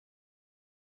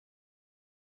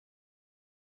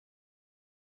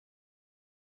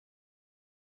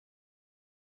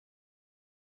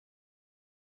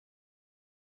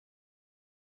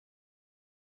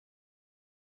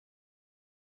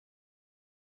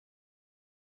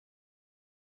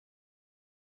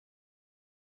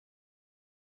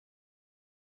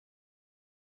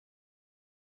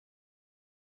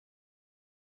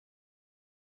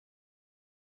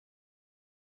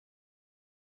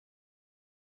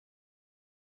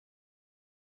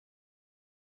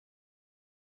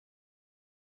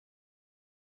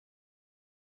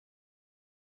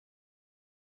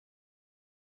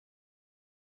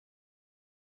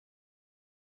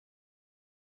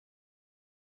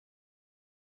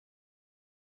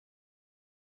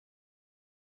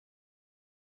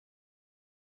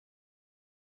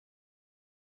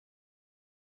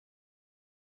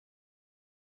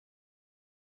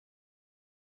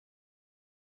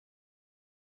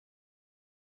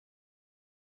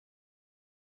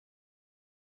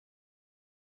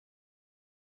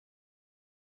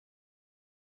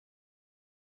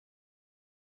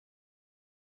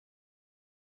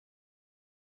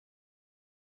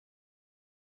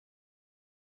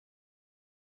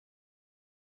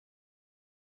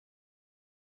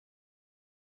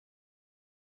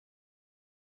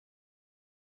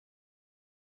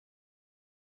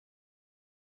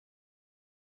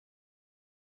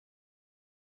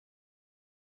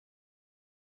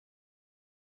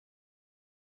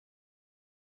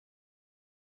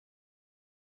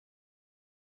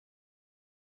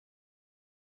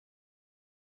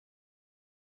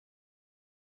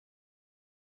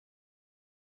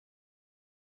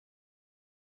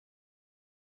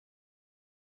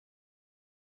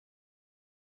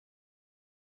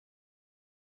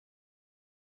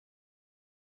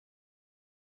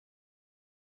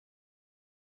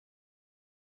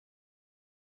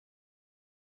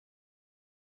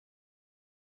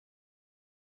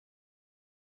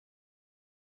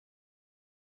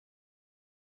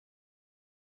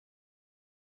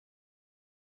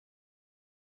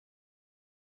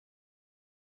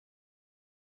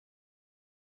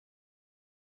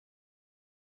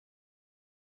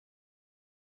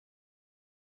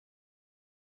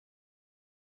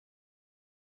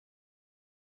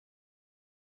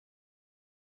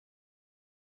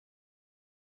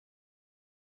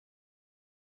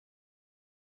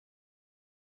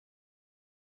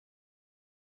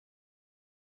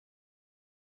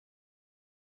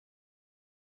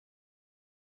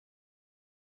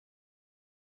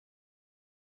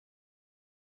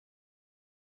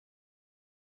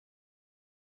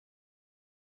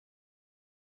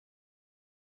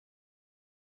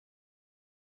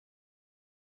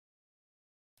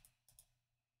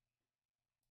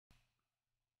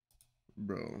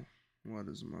Bro, why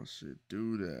does my shit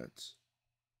do that?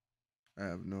 I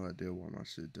have no idea why my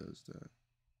shit does that.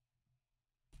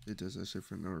 It does that shit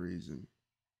for no reason.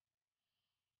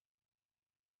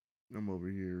 I'm over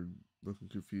here looking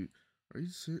confused. Are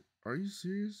you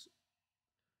serious?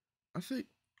 I think,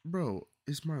 bro,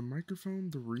 is my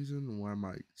microphone the reason why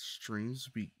my streams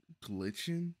be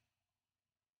glitching?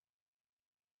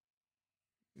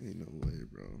 Ain't no way,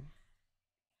 bro.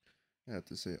 I have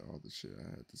to say all the shit I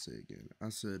had to say again. I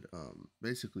said,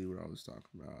 basically what I was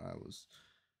talking about. I was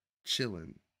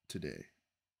chilling today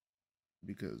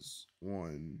because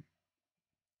one,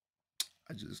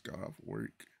 I just got off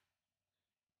work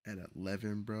at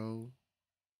 11, bro,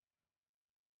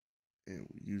 and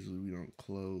usually we don't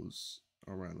close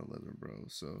around 11, bro.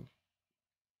 So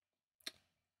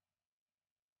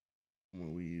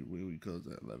when we closed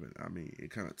at 11, I mean,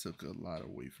 it kind of took a lot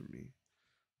away from me.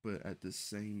 But at the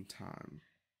same time,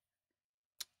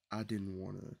 I didn't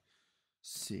want to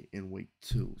sit and wait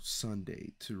till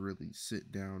Sunday to really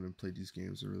sit down and play these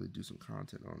games and really do some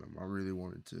content on them. I really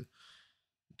wanted to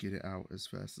get it out as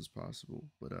fast as possible,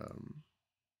 but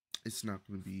it's not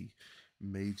going to be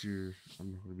major.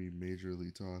 I'm not going to be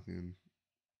majorly talking.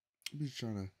 I'm just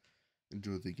trying to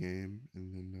enjoy the game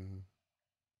and then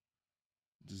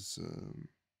just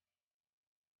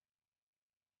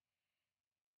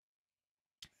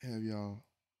have y'all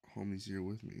homies here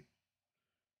with me.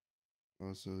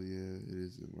 Also, yeah, it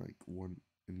is in like 1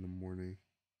 in the morning,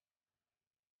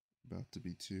 about to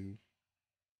be 2.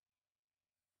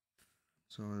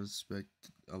 So I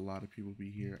expect a lot of people to be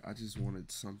here. I just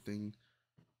wanted something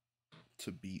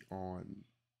to be on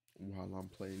while I'm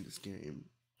playing this game.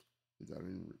 Because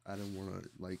I didn't want to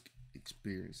like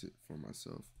experience it for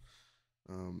myself.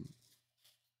 Um,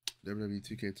 WWE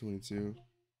 2K22.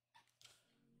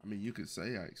 I mean, you could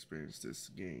say I experienced this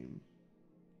game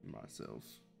myself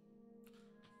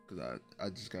because I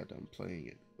just got done playing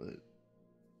it. But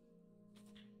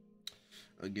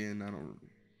again, I don't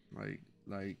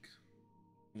like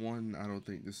one. I don't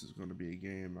think this is going to be a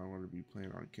game I want to be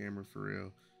playing on camera for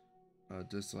real.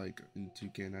 Just like in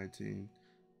 2K19,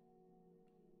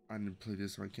 I didn't play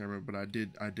this on camera, but I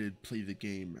did play the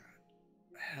game.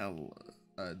 Hell,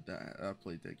 I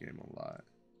played that game a lot.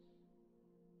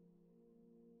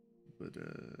 But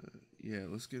yeah,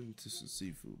 let's get into some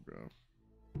seafood, bro.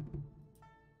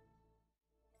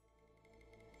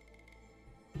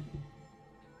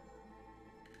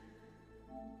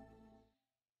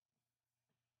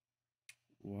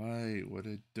 Why? What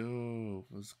it do?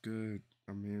 What's good?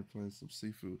 I'm here playing some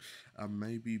seafood. I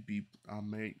might be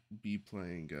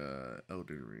playing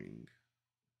Elden Ring.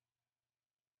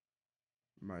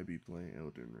 Might be playing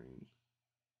Elden Ring.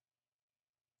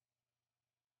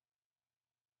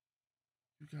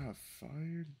 You got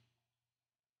fired?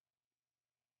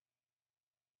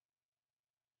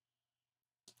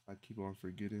 I keep on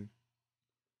forgetting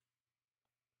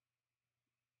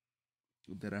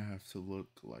that I have to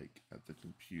look like at the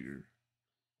computer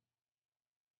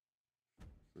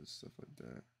for stuff like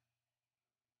that.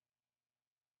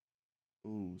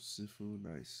 Oh, Sifu,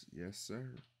 nice. Yes, sir.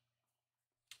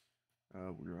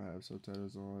 We're gonna have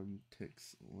subtitles on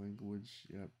text language.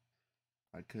 Yep.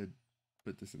 I could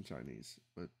put this in Chinese,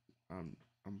 but um,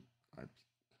 I'm I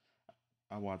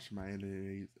I watch my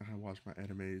animes. I watch my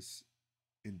animes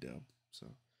in dub. So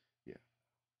yeah,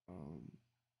 um,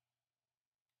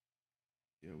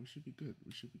 yeah, we should be good.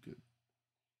 We should be good.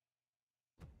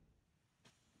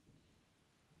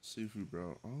 Seafood,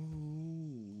 bro.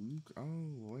 Oh,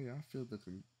 wait. I feel the.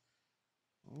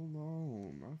 Hold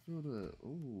on. I feel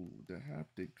the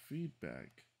haptic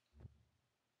feedback.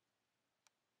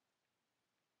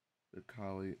 The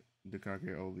Kali, the Kage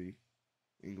Oli.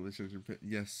 English and Japan.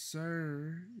 Yes,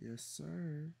 sir. Yes,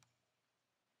 sir.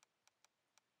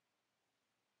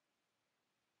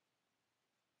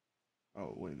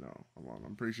 Oh, wait, no. Hold on.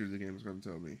 I'm pretty sure the game is going to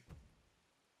tell me.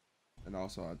 And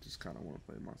also, I just kind of want to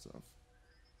play myself.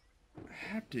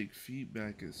 Haptic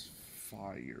feedback is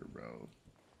fire, bro.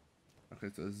 Okay,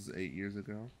 so this is 8 years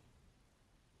ago.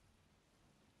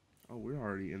 Oh, we're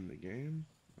already in the game?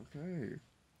 Okay.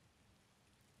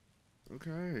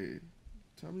 Okay.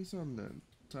 Tell me something then.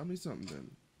 Tell me something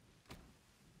then.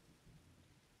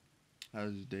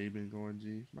 How's your day been going,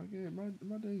 G? My day's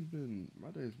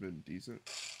been decent.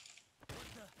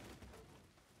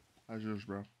 How's yours,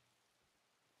 bro?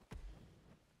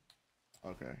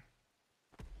 Okay.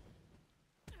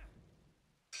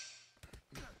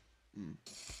 Mm.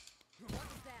 What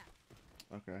is that?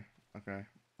 Okay. Okay.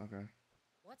 Okay.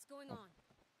 What's going I, on?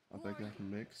 I Who think are I you? can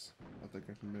mix. I think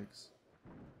I can mix.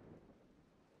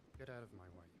 Get out of my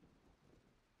way.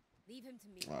 Leave him to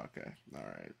me. Okay. All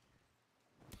right.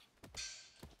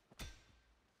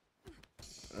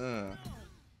 Feel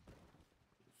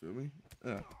me?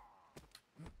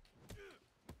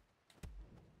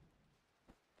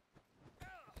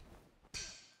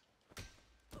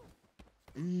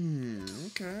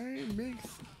 Okay.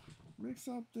 Mix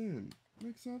up then.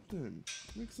 Mix up then.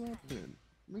 Mix up then.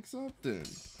 Mix up then.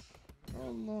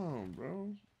 Hold on,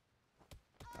 bro.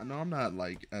 I know I'm not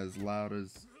like as loud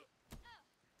as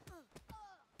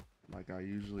like I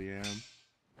usually am.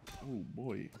 Oh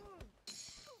boy.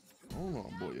 Hold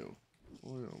on, boyo.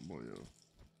 Boyo, boyo.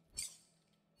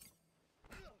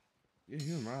 Get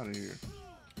him out of here.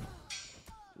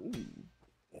 Ooh.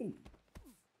 Oh.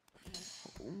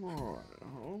 Hold on.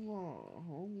 Hold on.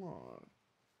 Hold on.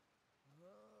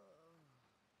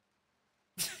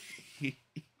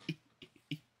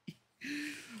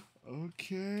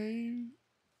 Okay.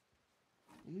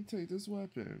 Let me take this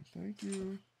weapon. Thank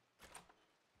you.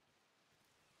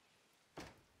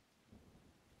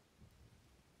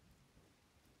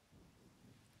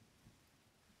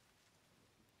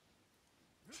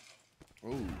 Oh.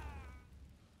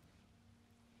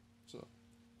 What's up?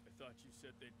 I thought you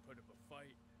said they'd put up a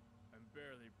fight. I'm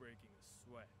barely breaking a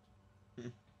sweat.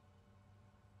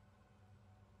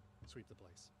 Sweep the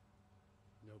place.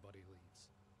 Nobody leaves.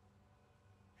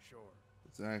 Sure.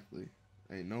 Exactly.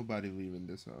 Ain't nobody leaving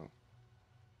this house.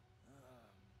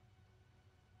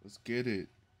 Let's get it.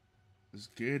 Let's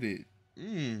get it.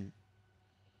 Okay,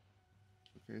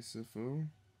 SIFU.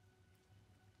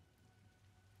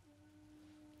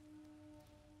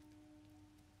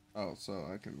 Oh, so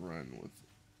I can run with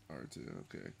R2.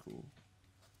 Okay, cool.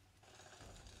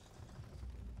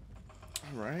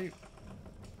 Alright.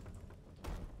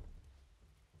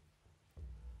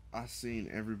 I seen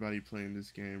everybody playing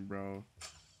this game, bro.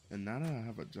 And now that I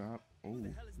have a job,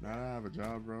 now that I have a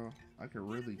job, bro, I can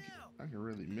really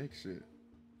mix shit.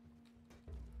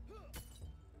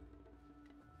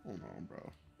 Hold on,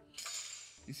 bro.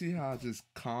 You see how I just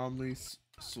calmly,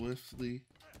 swiftly,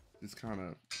 just kind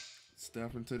of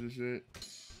step into the shit?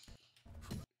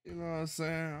 You know what I'm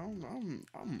saying?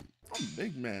 I'm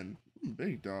big man. I'm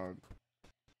big dog.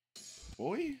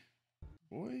 Boy.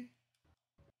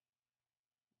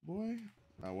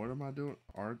 Now what am I doing?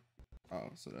 Art. Oh,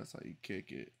 so that's how you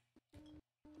kick it.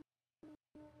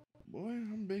 Boy,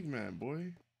 I'm big man,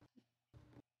 boy.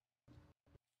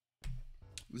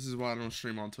 This is why I don't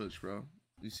stream on Twitch, bro.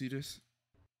 You see this?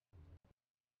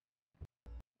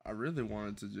 I really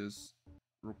wanted to just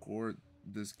record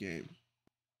this game.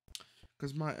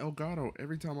 Cause my Elgato,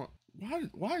 every time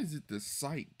why is it the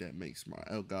site that makes my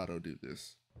Elgato do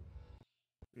this?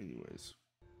 Anyways,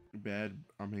 bad.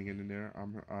 I'm hanging in there.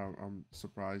 I'm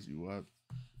surprised you up.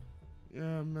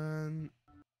 Yeah, man.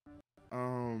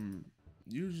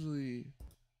 Usually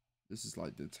this is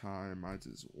like the time I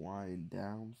just wind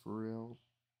down for real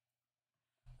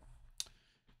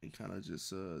and kind of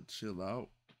just chill out.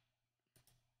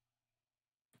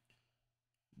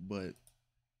 But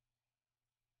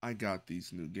I got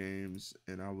these new games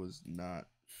and I was not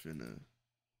finna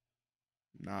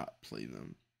not play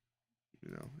them.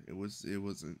 You know, it was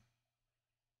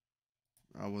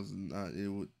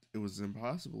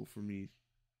impossible for me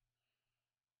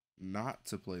not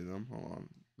to play them. Hold on.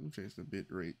 Let me change the bit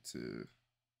rate to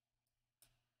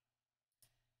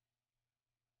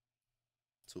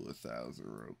 1,000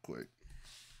 real quick.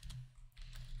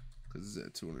 Cause it's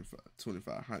at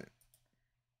 2,500.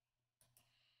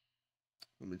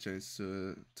 Let me change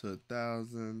to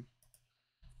 1,000.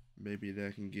 Maybe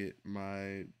that can get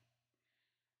my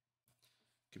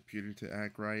computer to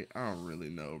act right. I don't really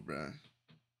know, bruh.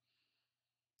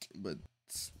 But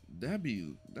that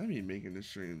be making the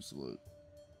streams look.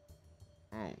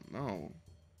 Oh no.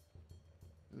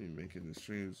 That be making the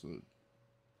streams look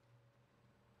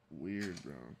weird,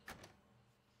 bro.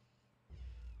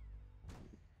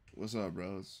 What's up,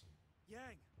 bros?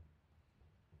 Yang,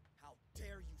 how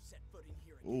dare you set foot in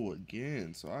here again? Oh,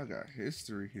 again. So I got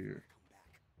history here.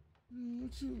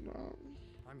 What you know?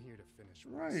 I'm here to finish.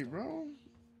 Right, bro.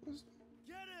 Get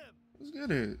him! Let's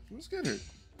get it. Let's get it.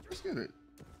 Let's get it.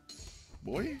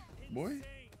 Boy. Boy.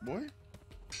 Boy.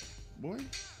 Boy.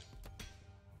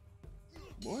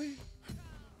 Boy.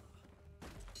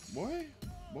 Boy.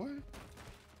 Boy.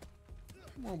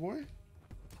 Come on, boy.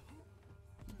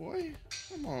 Boy.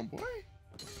 Come on, boy.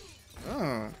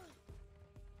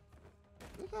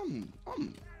 Look, I'm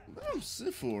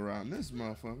SIFU around this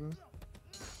motherfucker.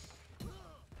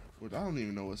 Which I don't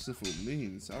even know what SIFU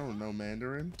means. I don't know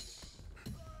Mandarin.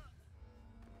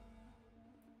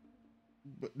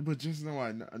 But just know I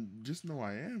am. Just know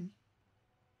I am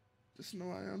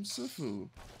SIFU.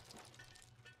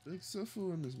 Big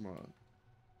SIFU in this mod.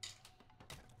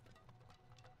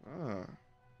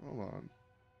 Hold on.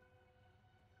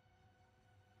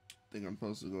 think I'm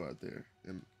supposed to go out there.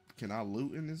 And can I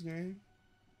loot in this game?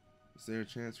 Is there a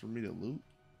chance for me to loot?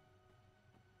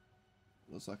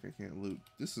 Looks like I can't loot.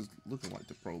 This is looking like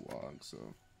the prologue, so.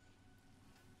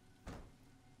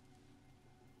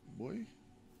 Boy.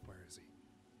 Where is he?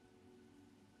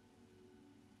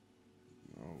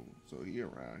 Oh, so he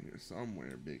around here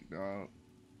somewhere, big dog.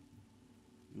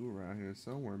 You around here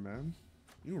somewhere, man.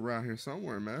 You around here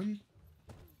somewhere, man.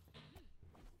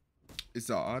 Is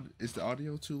the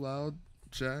audio too loud,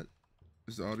 chat?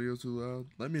 Is the audio too loud?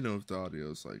 Let me know if the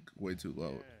audio is like way too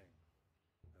loud. Of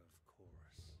course.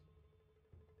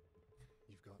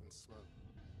 You've gotten slow.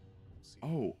 See,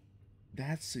 Oh,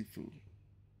 that's SIFU. you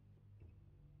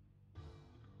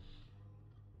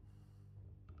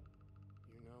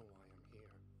know why I'm here,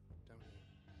 don't you?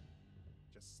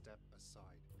 Just step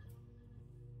aside.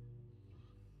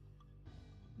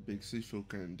 Big SIFU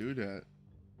can't do that.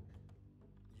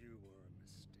 You were a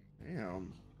mistake.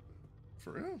 Damn.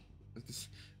 For real?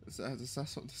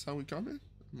 That's how we coming?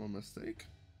 I'm a mistake.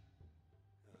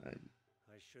 I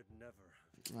should never.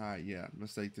 Yeah,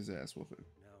 mistake this ass whooping.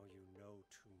 Now you know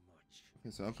too much.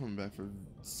 Okay, so I'm coming back for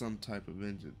some type of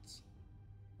vengeance.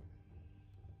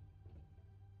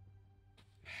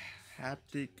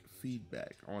 Haptic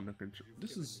feedback on the control.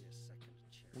 This is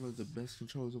one of the best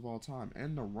controllers of all time,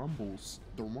 and the rumbles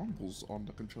on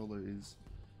the controller is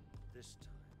This time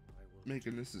I will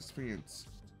making this experience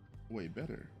way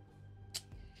better.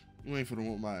 You ain't finna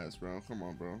whoop my ass, bro. Come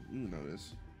on, bro. You know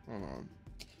this. Hold on.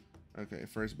 Okay,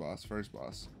 first boss.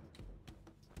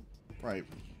 Right,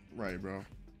 bro.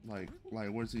 Like,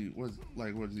 what is he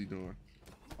doing?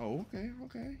 Oh, okay.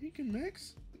 He can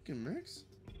mix.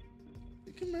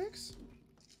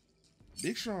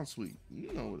 Big Sean Sweet.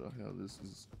 You know what the hell this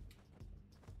is.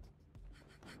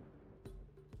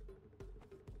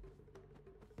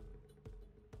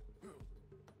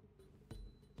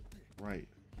 Right.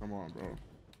 Come on, bro.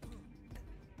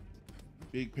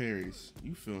 Big parries.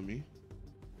 You feel me?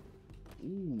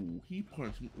 Ooh, he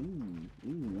punched me.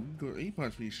 Ooh, he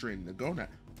punched me straight in the gonad.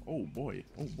 Oh boy.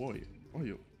 Oh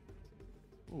yo.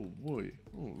 Oh boy.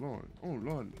 Oh lord. Hold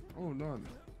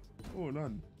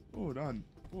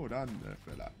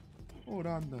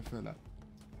on there, fella.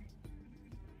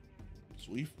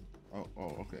 Sweet.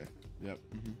 Oh, okay. Yep.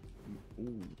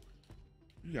 Ooh.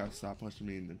 You gotta stop punching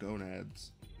me in the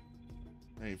gonads.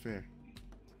 That ain't fair.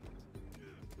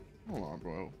 Hold on,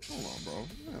 bro.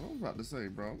 Man, I was about to say,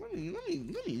 bro. Let me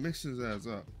mix his ass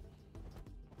up.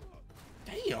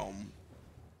 Damn.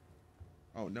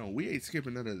 Oh no, we ain't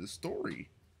skipping none of the story.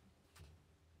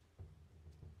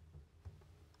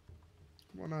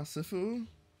 Come on now, SIFU.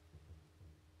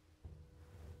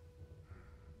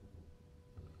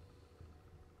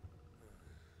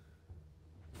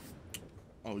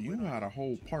 Oh, you had a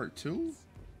whole part two?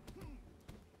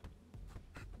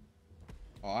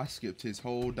 Oh, I skipped his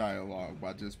whole dialogue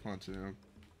by just punching him.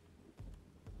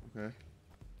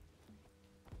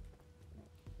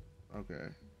 Okay.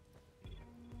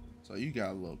 So you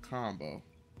got a little combo.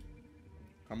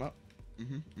 Come up.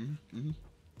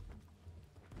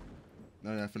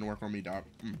 No, that finna work on me, dog.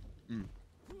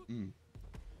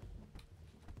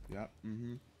 Yep.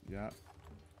 Yep.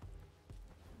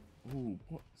 Ooh,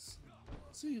 what?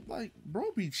 See, like,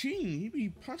 bro be cheating. He be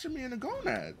punching me in the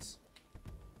gonads.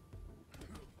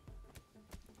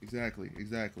 Exactly.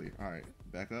 All right,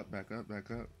 back up.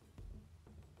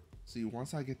 See,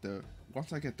 once I get the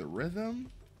rhythm,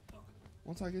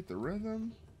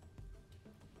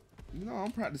 you know,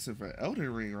 I'm practicing for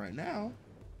Elden Ring right now.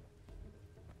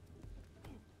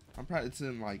 I'm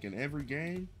practicing like in every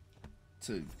game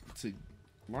to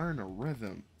learn a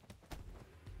rhythm,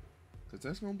 cause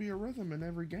there's gonna be a rhythm in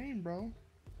every game, bro.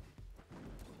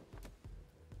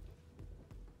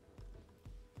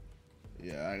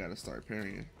 Yeah, I gotta start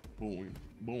parrying. Boom,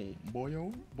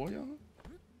 boyo,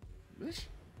 bitch.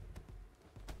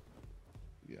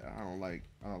 Yeah, I don't like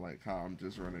how I'm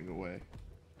just running away.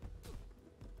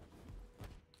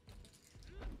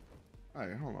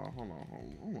 Hey, hold on,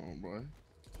 boy.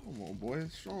 Hold on, boy.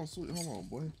 Strong sweet. Hold on,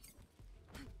 boy.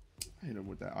 I hit him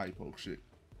with that eye poke shit.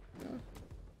 Yeah.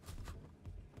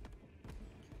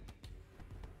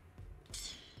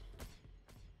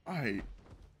 Alright.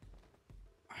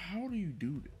 How do you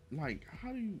do that? Like,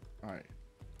 how do you... Alright.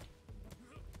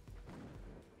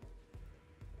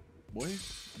 Boy.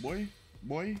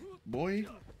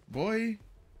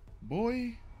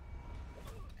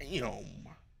 Damn.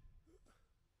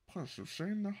 Punch him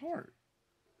straight in the heart.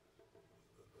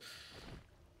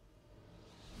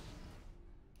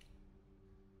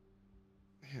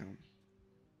 Damn.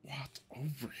 What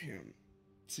over him?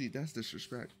 See, that's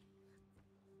disrespect.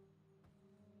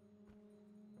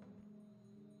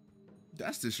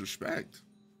 That's disrespect.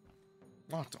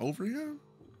 Walked over him?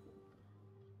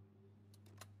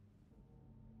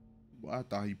 Well, I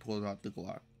thought he pulled out the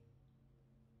Glock.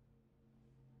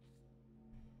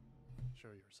 Show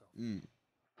yourself.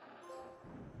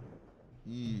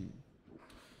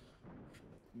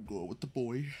 Go with the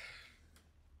boy.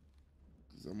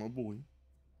 Cause I'm a boy.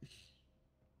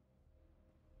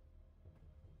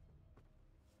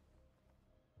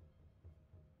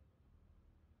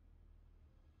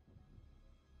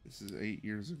 This is 8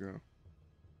 years ago.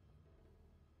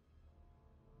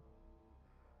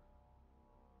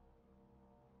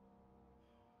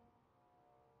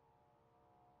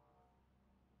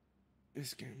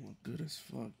 This game look good as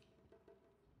fuck.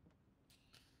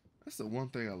 That's the one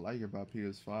thing I like about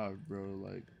PS5, bro.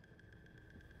 Like,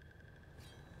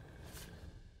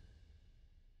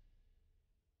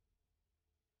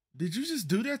 did you just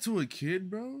do that to a kid,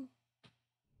 bro?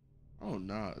 Oh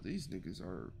nah, these niggas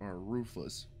are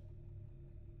ruthless.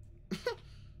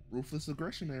 Ruthless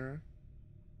aggression era.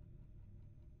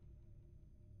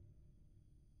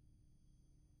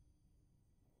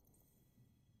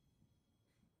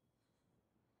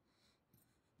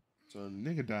 So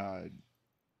nigga died.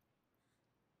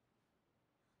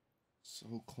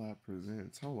 Soul Clap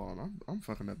presents. Hold on, I'm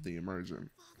fucking up the immersion.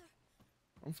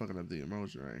 I'm fucking up the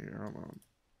emotion right here. Hold on.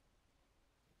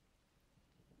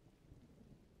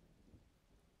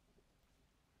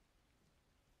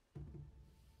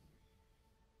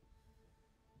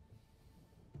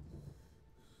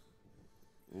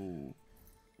 Oh,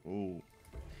 oh,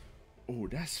 oh,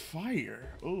 that's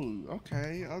fire. Oh,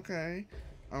 okay, okay.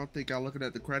 I don't think I'm looking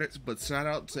at the credits, but shout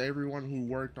out to everyone who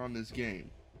worked on this game.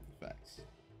 Facts.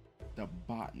 The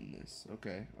botanist.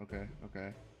 Okay, okay,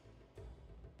 okay.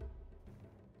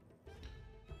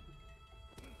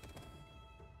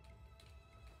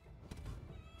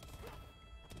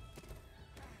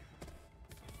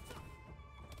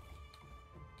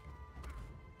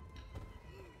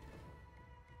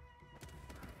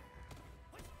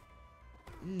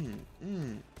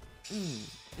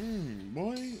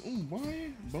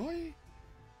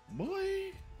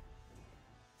 Boy.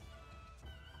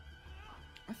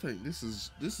 I think this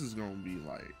is gonna be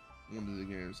like one of the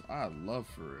games I love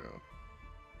for real.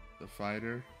 The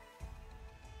fighter.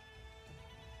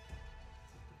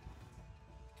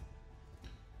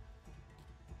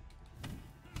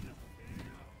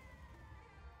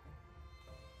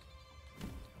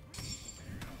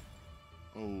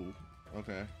 Oh,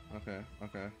 okay, okay,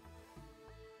 okay.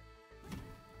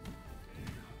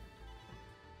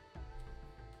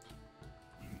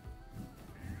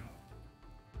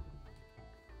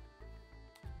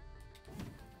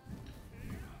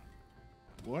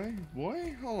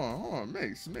 Boy, hold on,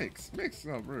 mix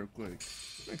up real quick.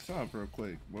 Mix up real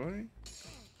quick, boy.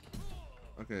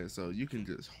 Okay, so you can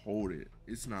just hold it.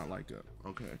 It's not like a,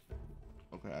 okay,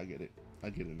 I get it. I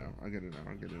get it now. I get it now.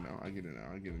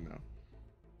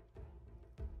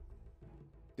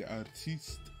 The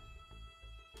artiste.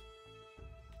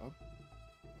 Up.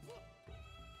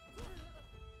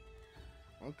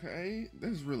 Okay,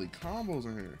 there's really combos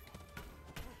in here.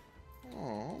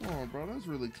 Oh, hold on, bro. There's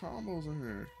really combos in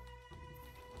here.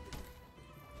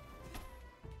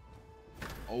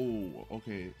 Oh,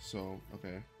 okay. So,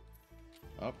 okay.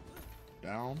 Up,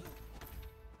 down.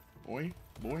 Boy.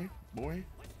 Boy. Boy.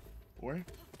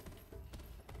 Boy.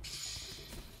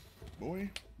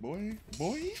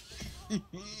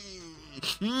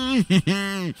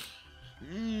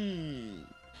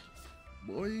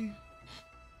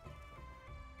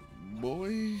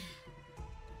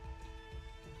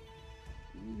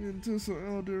 Get into some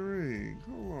elden ring.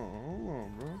 Hold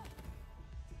on, bro.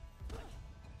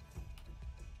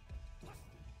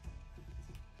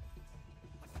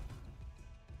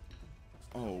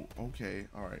 Oh, okay,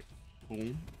 all right.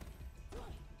 Boom.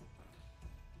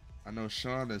 I know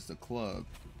Sean is the club.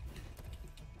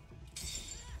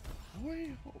 Boy,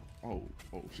 oh,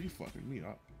 she fucking me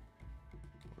up.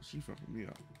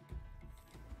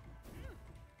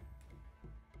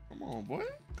 Come on, boy.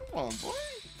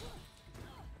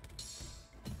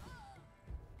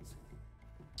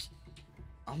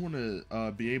 I want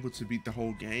to be able to beat the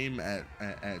whole game at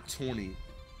 20.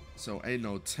 So ain't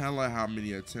no telling how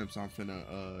many attempts I'm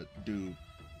finna do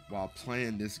while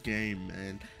playing this game,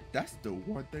 man. That's the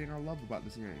one thing I love about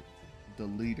this game. The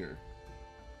leader.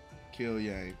 Kill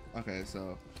Yang. Okay,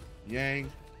 so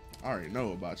Yang, I already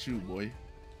know about you, boy.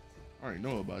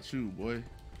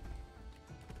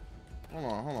 Hold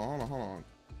on.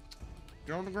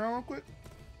 Get on the ground real quick.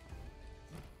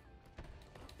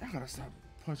 Y'all gotta stop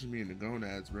punching me in the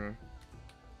gonads, bro.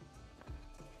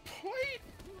 Boy.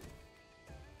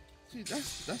 See,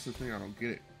 that's the thing I don't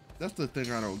get it. That's the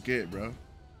thing I don't get, bro.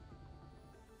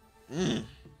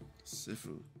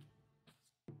 SIFU.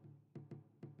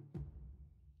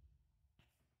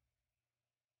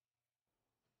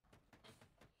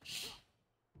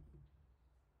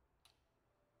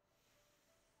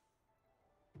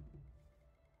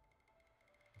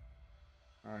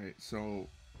 All right, so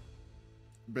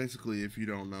basically, if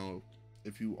you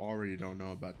already don't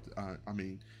know about,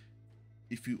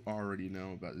 if you already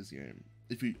know about this game,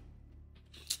 if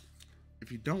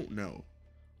you don't know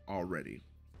already,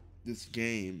 this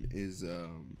game is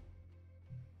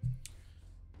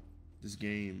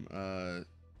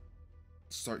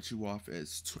starts you off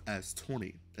as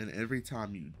 20, and every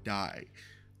time you die,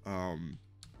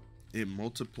 it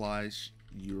multiplies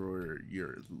your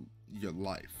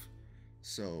life.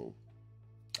 So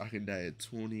I can die at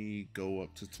 20, go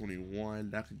up to 21,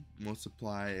 that can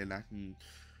multiply, and that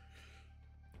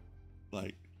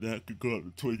could go up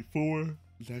to 24, and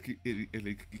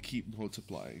it could keep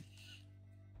multiplying.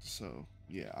 So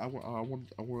yeah, I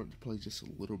wanted to play just a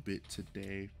little bit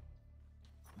today,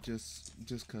 just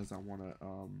because I want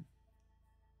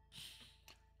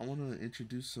to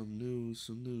introduce some new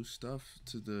stuff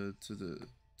to the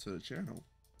channel.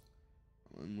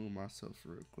 Let me move myself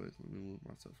real quick.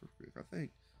 I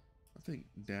think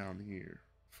down here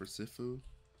for SIFU,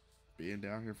 being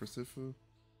down here for SIFU,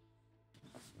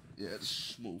 yeah, it's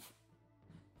smooth.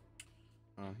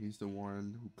 He's the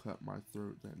one who cut my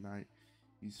throat that night.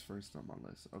 He's first on my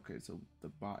list. Okay, so the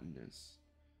botanist.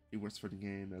 He works for the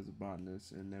game as a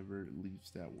botanist and never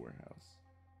leaves that warehouse.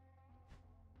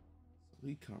 So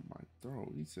he cut my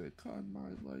throat. He said, cut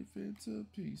my life into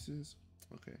pieces.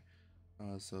 Okay.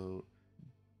 So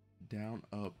down,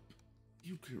 up.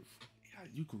 You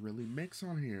could really mix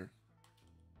on here.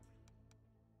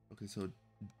 Okay, so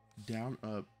down,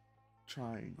 up,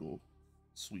 triangle,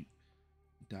 sweep.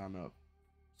 Down, up,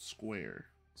 square.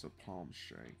 It's a palm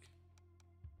strike.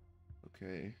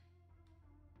 Okay.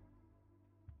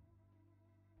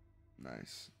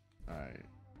 Nice. Alright.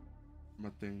 I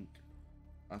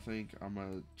think I'm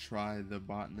gonna try the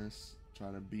botanist.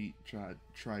 Try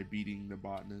beating the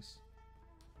botanist.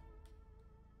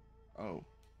 Oh,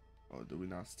 did we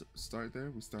not start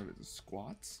there? We started the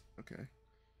squats? Okay.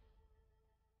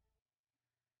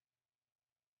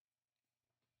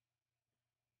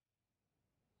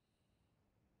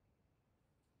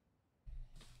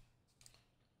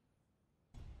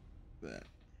 That.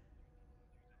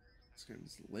 This game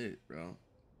is lit, bro.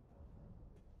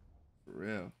 For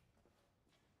real.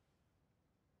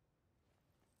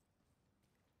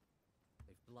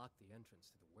 They've blocked the entrance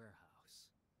to the warehouse.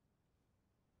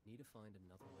 Need to find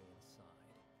another way inside.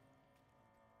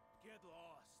 Get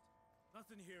lost.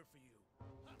 Nothing here for you.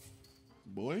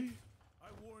 Boy? I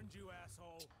warned you,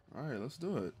 asshole. Alright, let's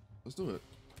do it. Let's do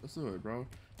it, bro.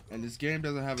 And this game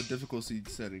doesn't have a difficulty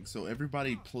setting, so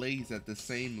everybody plays at the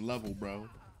same level, bro.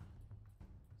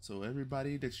 So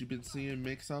everybody that you've been seeing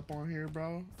mix up on here,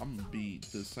 bro, I'm about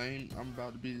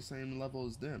to be the same level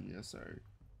as them. Yes, sir.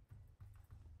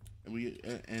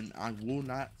 And I will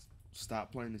not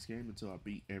stop playing this game until I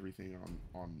beat everything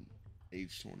on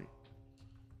age 20.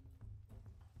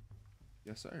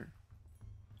 Yes, sir.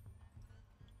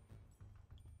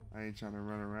 I ain't trying to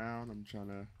run around. I'm trying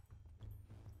to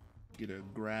get a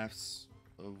grasp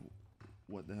of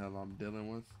what the hell I'm dealing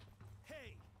with.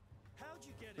 Hey, how'd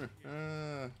you get in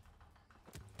here?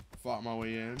 Fought my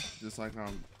way in, just like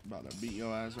I'm about to beat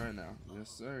your ass right now. Yes,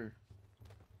 sir.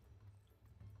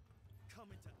 Come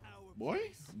into our Boy?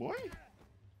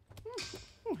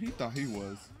 Who he thought he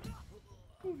was?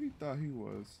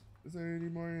 Is there any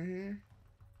more in here?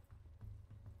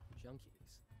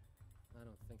 Junkies. I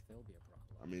don't think they'll be a problem.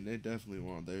 I mean, they definitely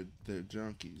won't. They're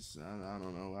junkies. I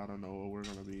don't know. I don't know what we're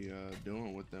gonna be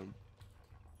doing with them.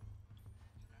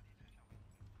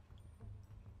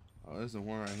 Oh, there's the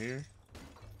one right here.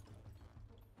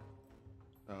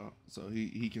 Oh, so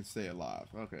he can stay alive.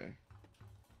 Okay.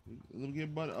 Let me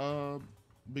get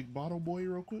big bottle boy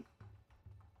real quick.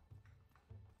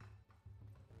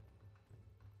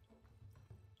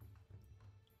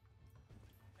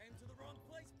 Came to the wrong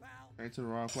place, pal. Ain't to the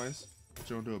wrong place. What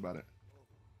you gonna do about it?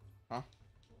 Huh?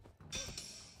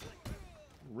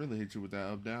 Really hit you with that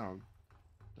up down.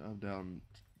 The up down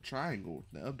triangle.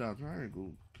 The up down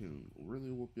triangle can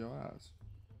really whoop your ass.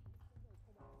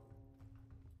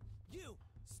 You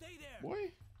stay there.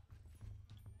 Boy,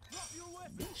 Drop your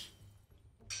weapon. bitch.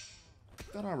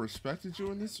 Thought I respected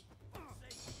you in this.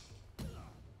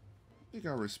 Think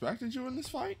I respected you in this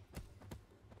fight?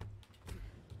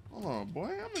 Hold on,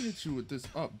 boy. I'm gonna hit you with this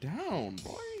up down,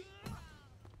 boy. I'm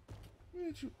gonna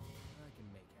hit you. I can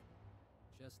make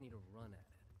it. Just need to run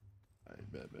at it.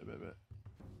 Alright, bet.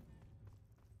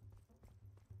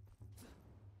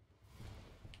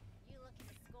 You looking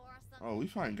to score or something? Oh, we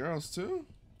find girls too?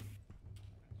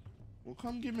 Well,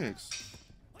 come get mixed.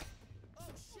 Oh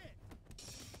shit!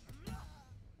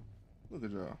 Look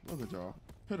at y'all. Look at y'all.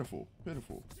 Pitiful,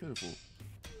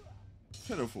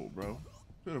 bro.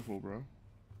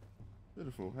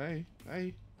 Pitiful. Hey.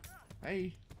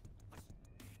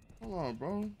 Hold on,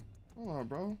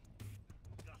 bro.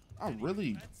 I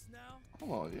really. Pets now?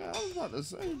 Hold on. Yeah, I was about to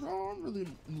say, bro. I'm really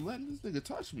letting this nigga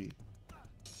touch me.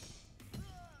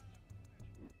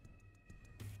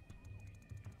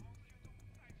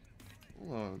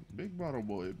 Hold on. Big bottle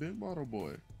boy.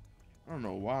 I don't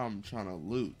know why I'm trying to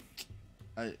loot.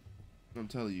 I'm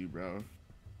telling you, bro.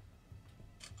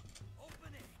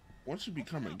 Open it! Once you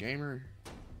become a gamer,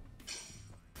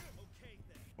 Okay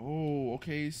then. oh,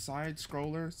 okay, side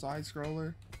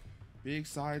scroller, big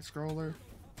side scroller.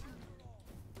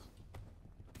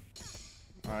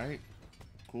 All right,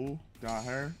 cool. Got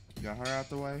her out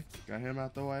the way. Got him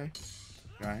out the way.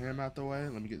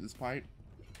 Let me get this pipe.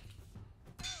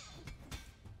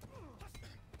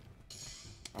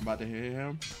 I'm about to hit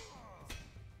him.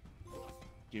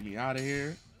 Get me out of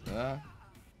here.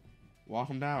 Walk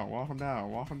him down.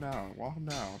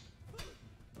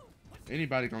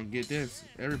 Anybody gonna get this.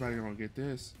 Everybody gonna get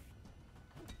this.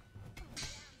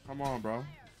 Come on, bro.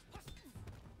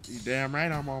 You damn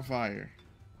right I'm on fire.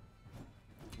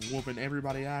 Whooping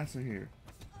everybody ass in here.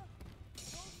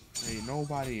 Ain't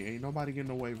nobody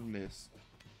getting away from this.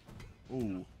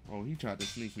 Ooh. Oh, he tried to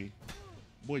sneak me.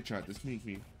 Boy tried to sneak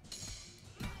me.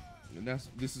 And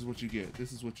this is what you get.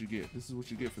 This is what you get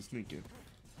for sneaking.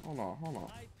 Hold on.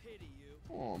 I pity you.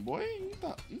 Hold on, boy.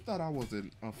 You thought I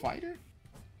wasn't a fighter?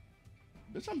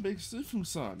 Bitch, I'm Big SIFU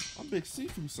son.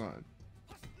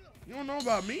 You don't know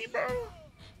about me, bro?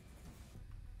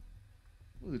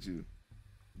 Look at you.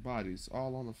 Bodies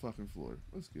all on the fucking floor.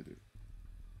 Let's get it.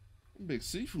 I'm Big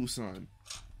SIFU son.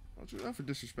 Don't you ever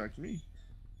disrespect me.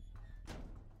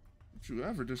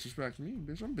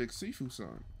 Bitch. I'm Big SIFU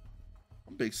son.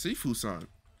 Big SIFU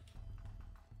son.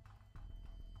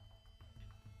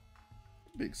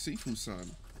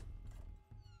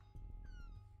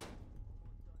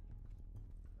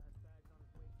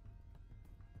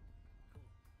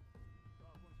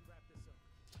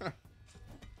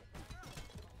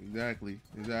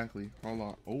 Exactly. Hold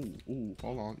on. Oh,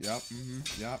 hold on.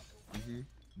 Yep.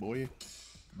 Boy.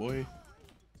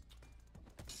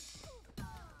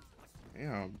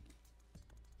 Damn.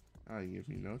 Oh, you give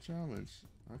me no challenge.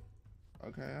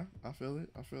 Okay, I feel it.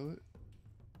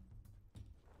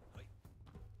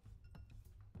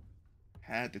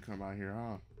 Had to come out here,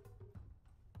 huh?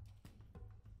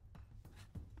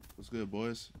 What's good,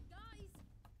 boys? Guys,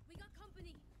 we got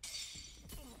company.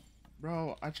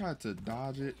 Bro, I tried to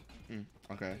dodge it.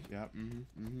 Okay, yeah,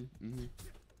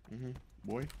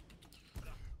 boy.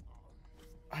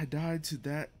 I died to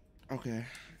that. Okay,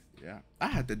 yeah. I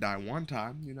had to die one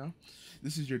time, you know.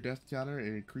 This is your death counter. It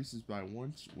increases by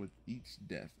once with each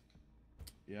death.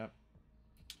 Yep.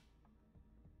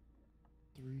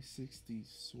 360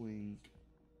 swing.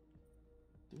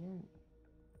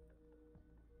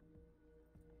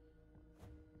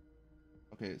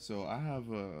 Okay, so I have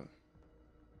a...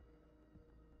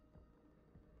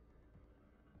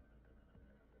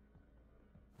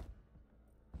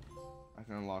 I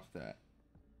can unlock that.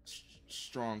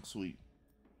 Strong sweep.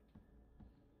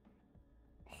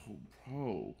 Oh,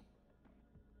 bro.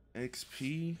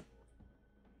 XP.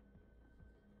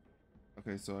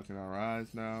 Okay, so I can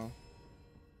arise now.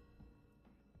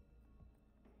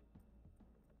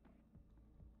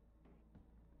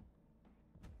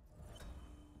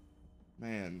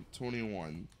 Man,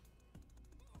 21.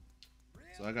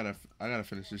 So I gotta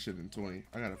finish this shit in 20.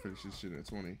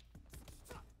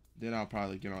 Then I'll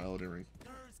probably get on Elden Ring.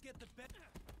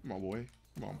 Come on,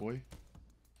 boy.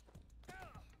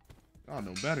 Y'all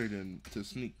know better than to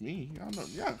sneak me.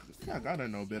 Y'all gotta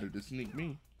know better to sneak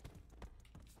me.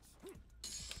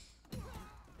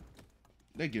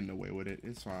 They getting away with it.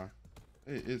 It's fine.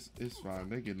 It's fine.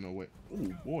 They getting away. Oh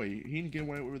boy, he didn't get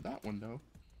away with that one though.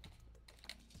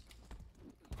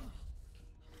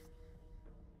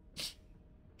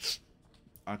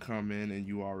 I come in and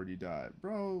you already died,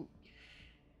 bro.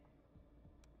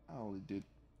 I only did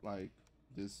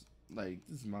this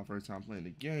is my first time playing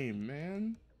the game,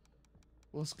 man.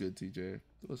 What's good, TJ?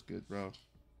 What's good, bro?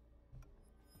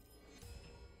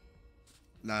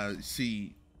 Now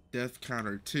see, death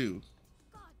counter 2.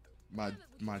 My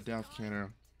death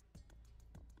counter.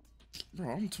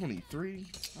 Bro, I'm 23.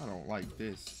 I don't like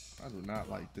this. I do not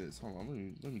like this. Hold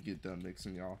on, let me get done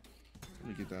mixing, y'all. Let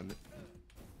me get done.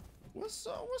 What's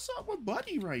up with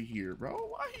Buddy right here, bro?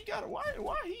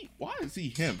 Why is he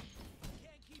him?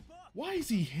 Why is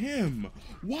he him?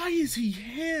 Why is he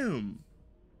him?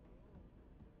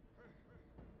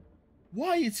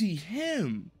 Why is he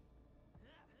him?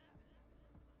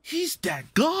 He's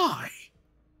that guy.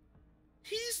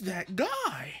 He's that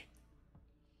guy.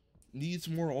 Needs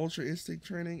more Ultra Instinct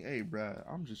training. Hey, bruh,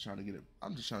 I'm just trying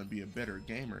to be a better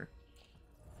gamer.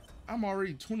 I'm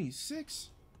already 26.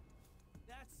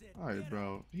 All right,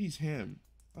 bro. He's him.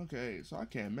 Okay, so I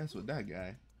can't mess with that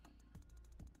guy.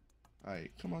 All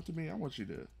right, come on to me. I want you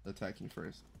to attack me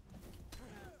first.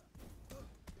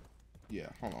 Yeah,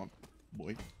 hold on,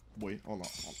 boy. Hold on,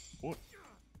 boy.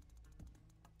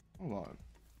 Hold on.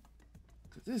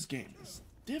 Cause this game is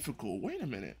difficult. Wait a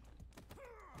minute.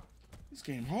 This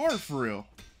game hard for real.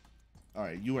 All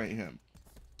right, you ain't him.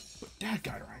 But that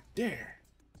guy right there,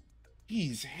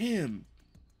 he's him.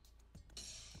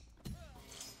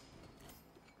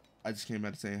 I just came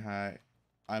out to say hi.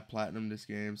 I platinum this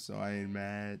game, so I ain't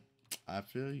mad. I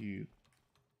feel you.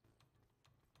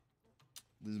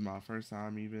 This is my first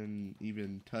time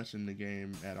even touching the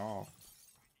game at all.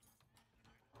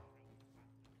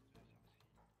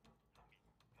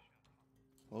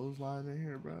 Clothesline in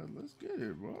here, bro. Let's get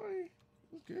it, boy.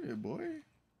 Let's get it, boy.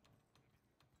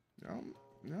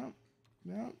 Nope.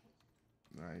 Nah,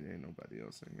 ain't nobody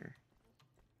else in here.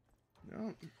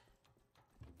 Nope.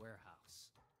 Warehouse.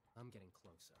 I'm getting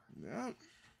closer. Yep.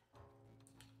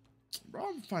 Bro,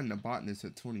 I'm finding a botanist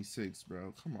at 26,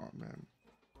 bro. Come on, man.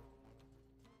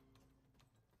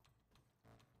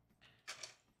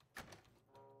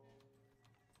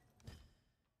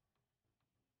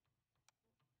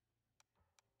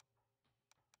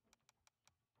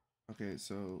 Okay,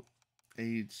 so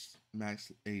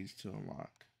max age to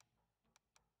unlock.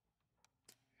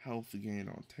 Health gain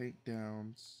on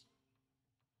takedowns.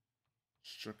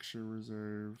 Structure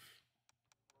reserve.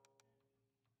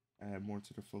 Add more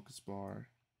to the focus bar.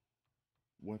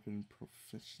 Weapon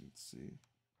proficiency.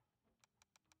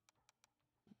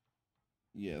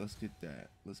 Yeah, let's get that.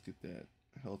 Let's get that.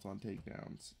 Health on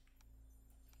takedowns.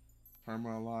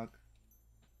 Perma unlock.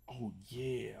 Oh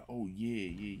yeah. Oh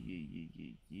yeah.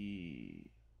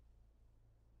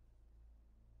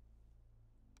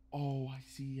 Oh, I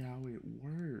see how it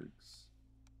works.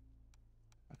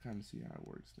 I kind of see how it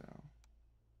works now.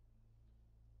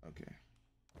 Okay.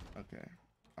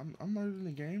 I'm learning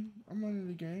the game.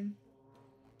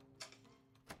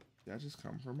 Did I just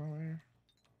come from my lair?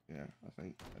 Yeah, I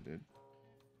think I did.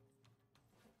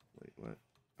 Wait, what?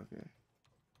 Okay.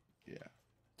 Yeah.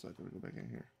 So I gotta go back in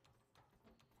here.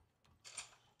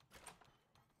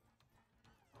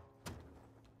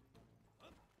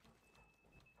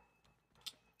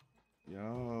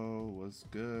 Yo, what's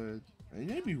good? And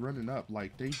they be running up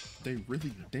like they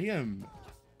really damn.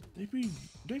 They be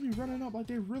running up like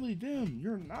they really them.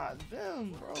 You're not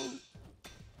them, bro.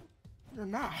 You're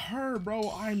not her, bro.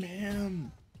 I'm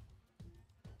him.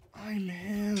 I'm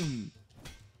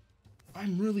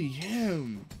really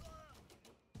him.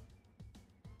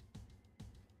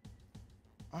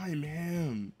 I'm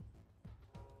him.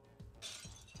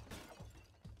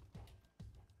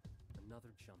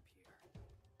 Another jump here.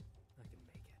 I can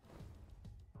make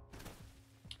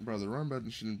it. Bro, the run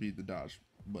button shouldn't be the dodge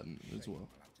button as well.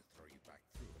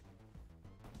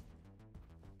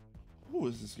 Who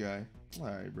is this guy?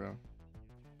 Alright, bro.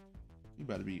 You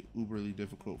about to be uberly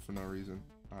difficult for no reason.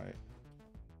 Alright.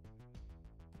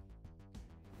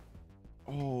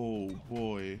 Oh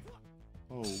boy.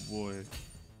 Oh boy.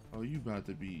 Oh, you about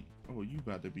to be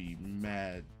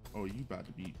mad. Oh, you about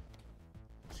to be.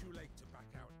 Too late to back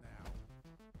out now.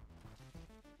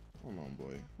 Hold on,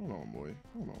 boy.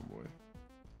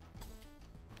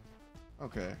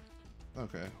 Okay.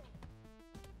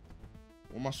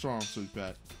 Well, my strong suit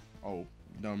at? Oh,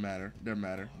 don't matter. Doesn't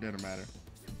matter.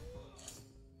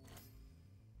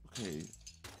 Okay.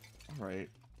 Alright.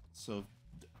 So,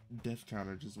 death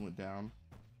counter just went down.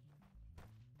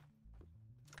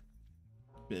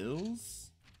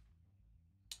 Bills?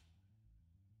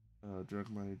 Drug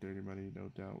money, dirty money, no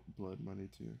doubt. Blood money,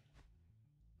 too.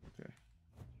 Okay.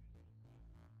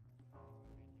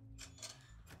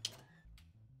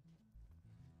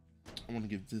 I want to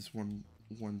give this one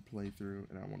playthrough,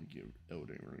 and I want to give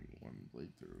Elden Ring one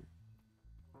playthrough.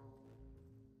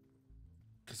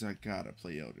 Because I gotta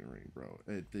play Elden Ring, bro.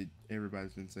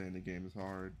 Everybody's been saying the game is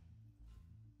hard.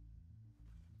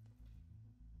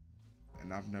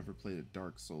 And I've never played a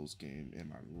Dark Souls game in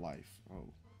my life.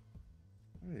 Oh.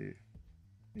 Hey,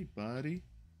 buddy.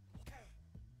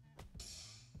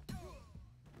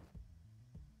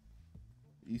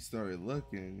 You started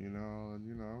looking, you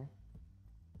know.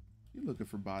 You looking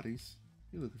for bodies?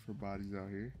 You looking for bodies out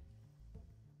here?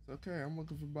 It's okay. I'm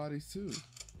looking for bodies too.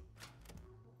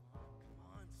 Come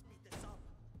on, speed this up.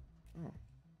 Oh.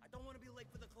 I don't want to be late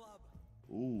for the club.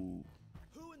 Ooh.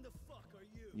 Who in the fuck are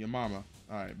you? Your mama.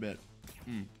 All right, bet.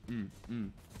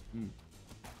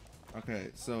 Okay,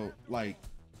 so like,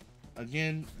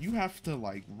 again, you have to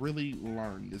like really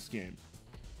learn this game.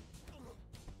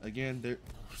 Again, there,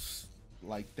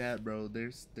 like that, bro.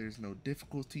 There's no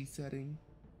difficulty setting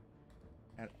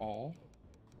at all.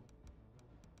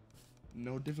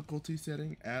 No difficulty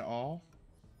setting at all.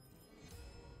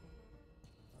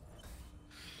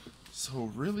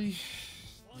 So really,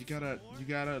 you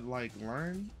gotta like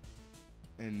learn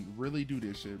and really do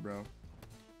this shit, bro.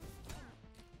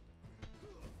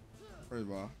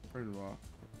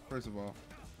 First of all,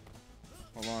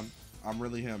 hold on. I'm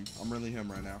really him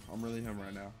right now. I'm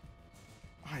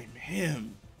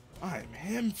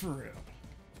him for real.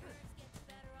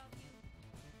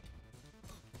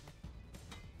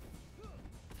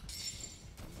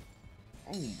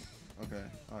 Oh, okay,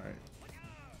 all right.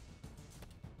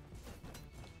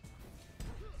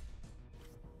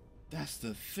 That's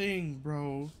the thing,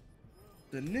 bro.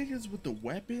 The niggas with the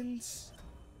weapons.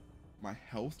 My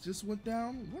health just went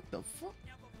down. What the fuck?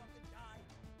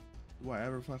 Do I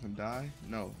ever fucking die?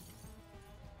 No.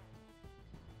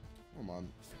 Hold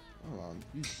on.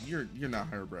 You're not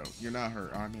her, bro. You're not her.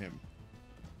 I'm him.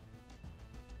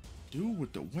 Dude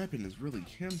with the weapon is really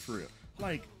him for real.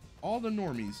 Like all the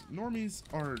normies. Normies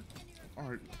are.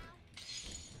 I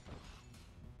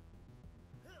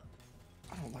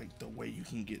don't like the way you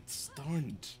can get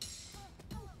stunned.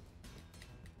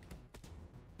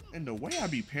 And the way I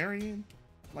be parrying,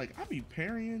 like I be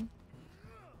parrying.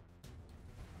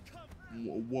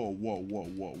 Whoa.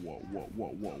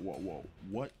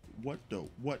 What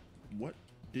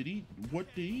did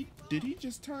he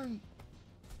just turn?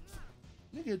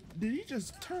 Nigga, did he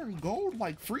just turn gold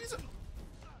like Frieza?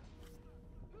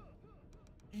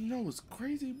 You know what's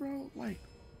crazy, bro? Like,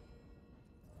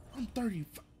 I'm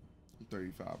 35. I'm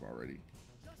 35 already.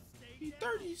 He's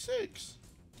 36.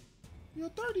 You're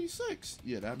 36.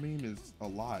 Yeah, that meme is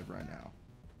alive right now.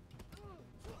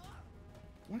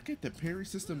 Why can't the parry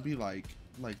system be like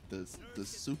the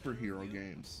superhero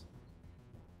games?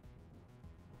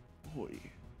 Boy.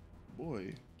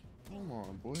 Hold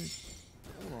on, boy.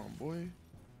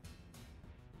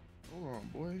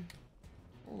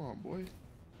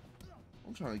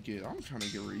 I'm trying to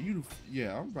get Ryu.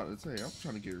 Yeah, I'm about to say, I'm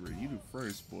trying to get Ryu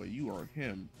first, boy. You are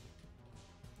him.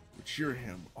 But you're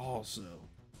him also.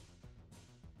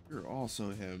 You're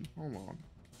also him. Hold on.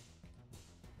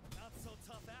 Not so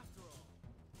tough after all.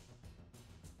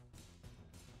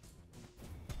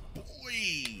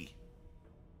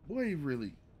 Boy,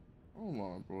 really. Hold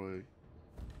on,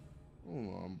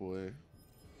 boy.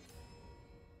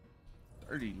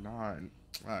 39.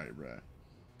 Alright, bruh.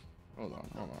 Hold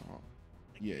on.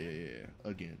 Yeah.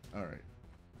 Again. Alright.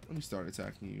 Let me start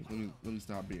attacking you. Let me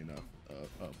stop being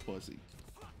a pussy.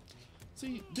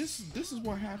 See, this is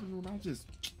what happens when I just.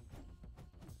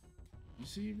 You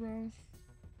see, bro?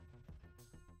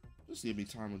 Just give me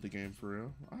time with the game for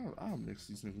real. I'll mix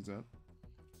these niggas up.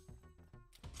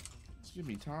 Just give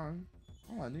me time.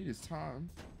 All I need is time.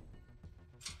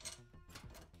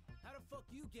 How the fuck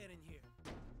you get in here?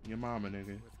 Your mama,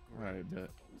 nigga. Alright, bet.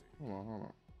 Hold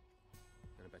on.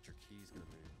 And I bet your key's gonna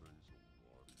move.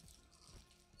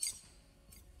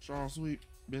 Strong sweep,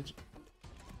 bitch.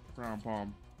 Ground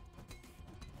palm.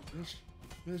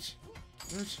 Bitch.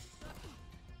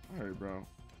 Alright, bro.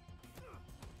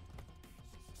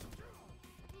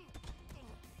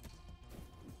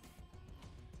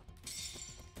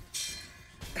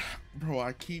 Bro,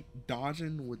 I keep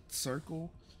dodging with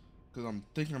circle because I'm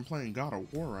thinking I'm playing God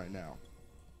of War right now.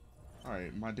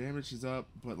 Alright, my damage is up,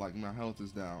 but like my health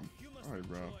is down. Alright,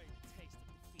 bro.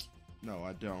 No,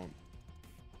 I don't.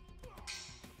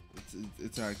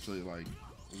 It's actually like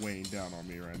weighing down on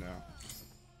me right now.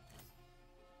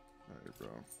 Alright, bro.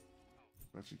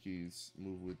 Got your keys.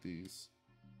 Move with these.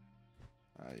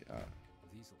 These will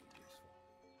be useful.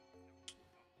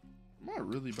 Am I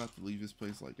really about to leave this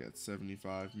place like at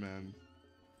 75, man?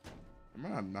 Am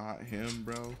I not him,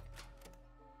 bro?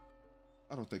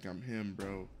 I don't think I'm him,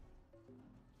 bro.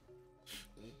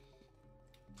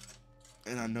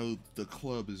 And I know the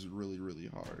club is really, really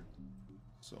hard.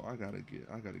 So I gotta get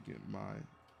my.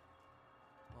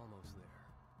 Almost there.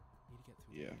 Need to get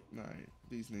through. Yeah, nah.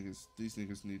 These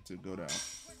niggas need to go down.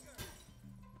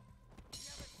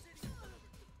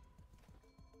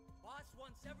 Boss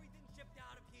wants everything shipped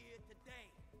out of here today.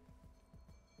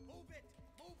 Move it.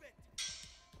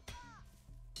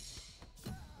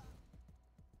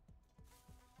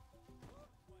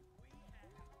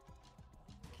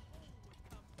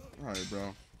 Alright,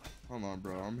 bro. Hold on,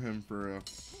 bro. I'm him for real.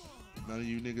 None of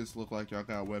you niggas look like y'all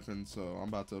got weapons, so I'm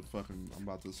about to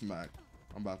smack.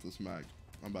 I'm about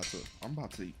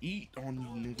to eat on you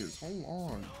niggas. Hold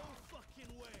on.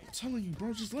 I'm telling you,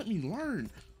 bro, just let me learn.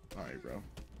 Alright, bro.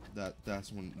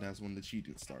 That's when the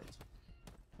cheating starts.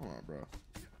 Hold on, bro.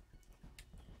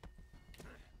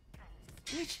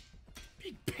 Bitch,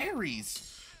 big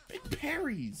parries. Big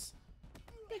parries.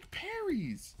 Big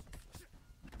parries.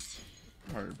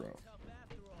 Alright, bro.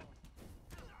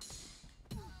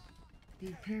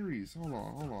 Big parries. Hold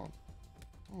on.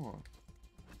 Hold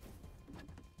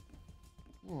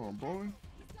on, boy.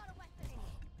 He's got a weapon.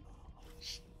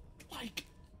 Like,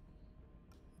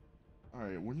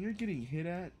 alright, when you're getting hit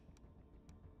at,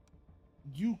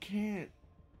 you can't,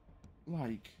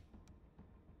 like,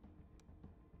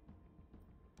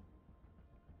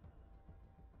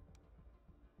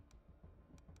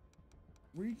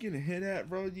 where you getting hit at,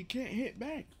 bro, you can't hit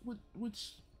back,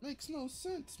 which makes no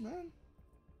sense, man.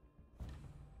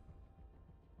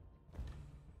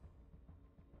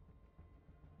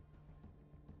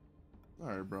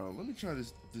 Alright, bro, let me try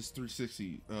this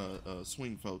 360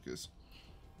 swing focus.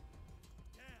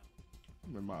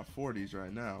 I'm in my 40s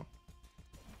right now.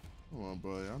 Hold on,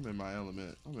 boy, I'm in my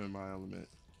element.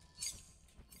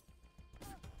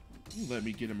 You let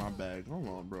me get in my bag. Hold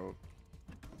on, bro.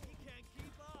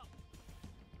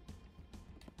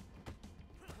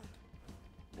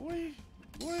 Boy.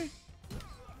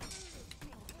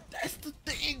 That's the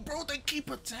thing, bro. They keep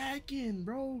attacking,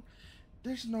 bro.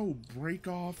 There's no break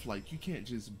off. Like, you can't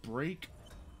just break.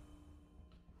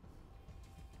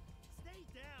 Stay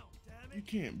down, damn it. You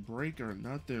can't break or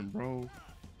nothing, bro.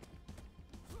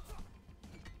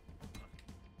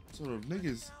 So if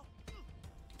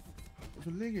a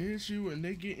nigga hits you and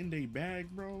they get in their bag,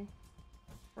 bro.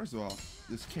 First of all,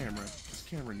 this camera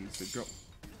needs to go.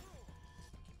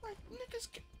 Like,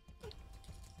 niggas can.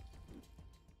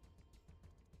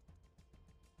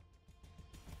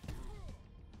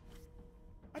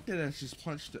 I did that just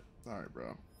punched it. Alright,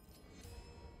 bro.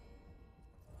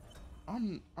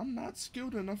 I'm not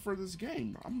skilled enough for this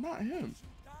game. I'm not him.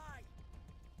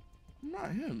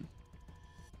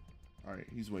 Alright,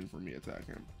 he's waiting for me to attack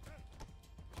him.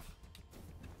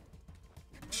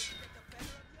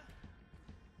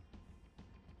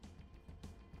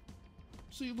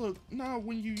 See, look, now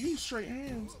when you use straight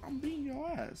hands, I'm beating your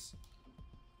ass.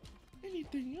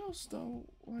 Anything else, though,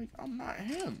 like, I'm not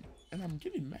him. And I'm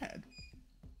getting mad.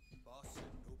 Boss said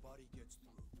nobody gets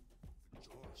through.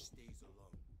 George stays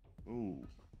alone. Ooh.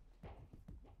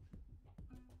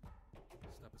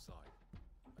 Step aside.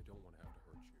 I don't want to have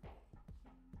to hurt you.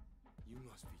 You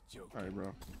must be joking. Alright, bro.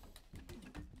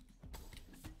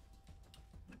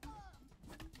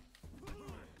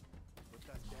 Put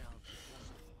that down.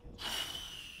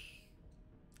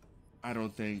 I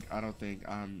don't think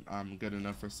I'm good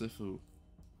enough for SIFU.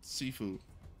 SIFU.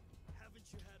 Haven't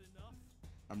you had enough?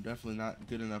 I'm definitely not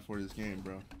good enough for this game,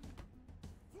 bro.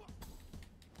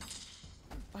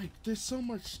 Like, there's so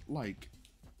much, like,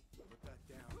 Put that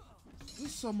down.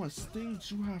 there's so much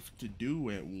things you have to do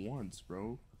at once,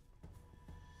 bro.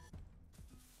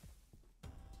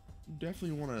 You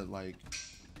definitely want to, like,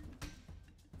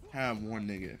 have one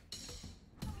nigga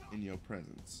in your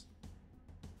presence.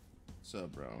 What's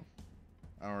up, bro?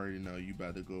 I already know you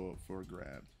about to go up for a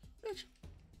grab. Bitch.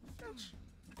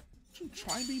 You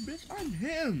try me, bitch? I'm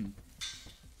him.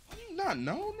 You not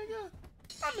know, nigga?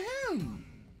 I'm him.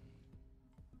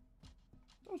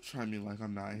 Don't try me like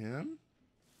I'm not him.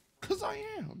 Cause I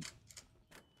am.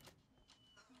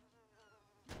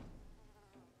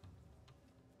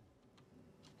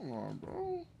 Come on,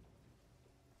 bro.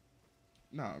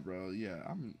 Nah, bro. Yeah,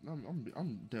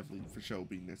 I'm definitely for sure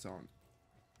beating this on.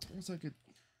 Once I get,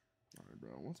 alright,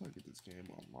 bro. Once I get this game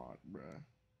unlocked, bro.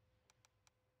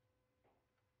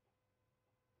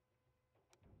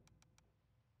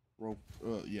 Rope.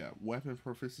 Yeah. Weapon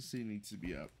proficiency needs to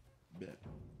be up. Bet.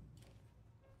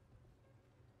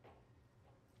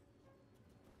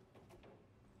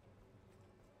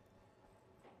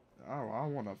 I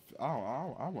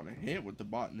wanna hit with the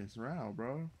bot in this round,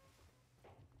 bro.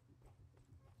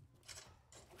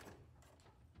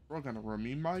 Bro gotta run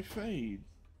me my fade.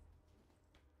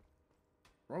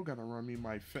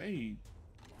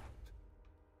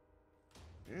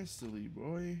 Instantly,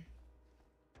 boy.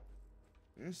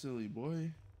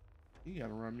 You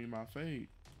gotta run me my fade.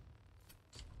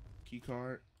 Key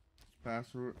card,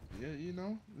 password. Yeah, you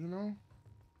know.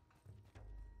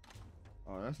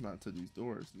 Oh, that's not to these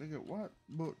doors, nigga. What?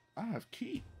 But I have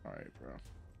key. All right, bro.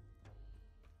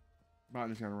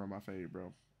 Botany's gotta run my fade,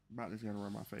 bro.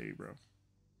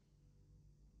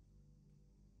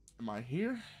 Am I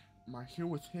here? Am I here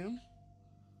with him?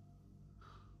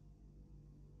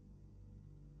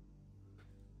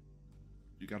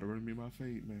 You gotta run me my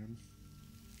fate, man.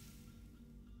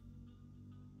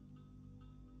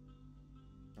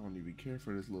 I don't even care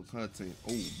for this little cutscene.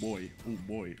 Oh boy, oh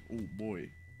boy, oh boy,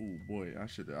 oh boy. I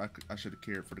should have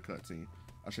cared for the cutscene.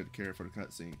 I should have cared for the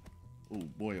cutscene. Oh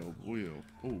boy, oh boy,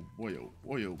 oh boy, oh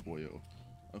boy, oh boy, oh.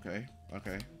 Okay,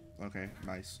 okay, okay.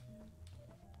 Nice,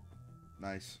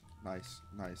 nice, nice,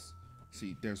 nice.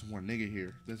 See, there's one nigga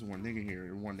here. There's one nigga here,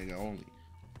 and one nigga only.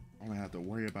 I don't have to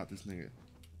worry about this nigga.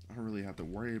 I don't really have to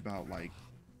worry about like,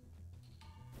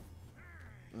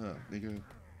 nigga.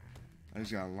 I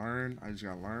just gotta learn. I just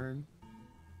gotta learn.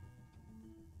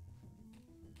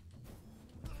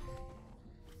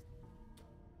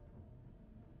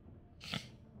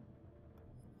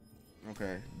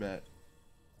 Okay, bet.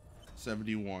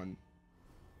 71.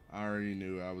 I already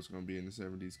knew I was gonna be in the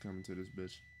 70s coming to this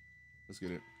bitch. Let's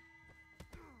get it.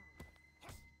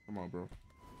 Come on, bro.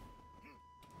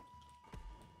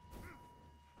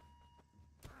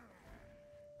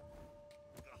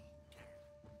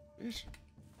 Bitch.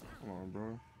 Come on,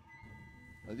 bro.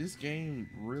 Like, this game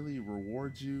really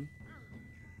rewards you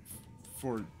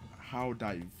for how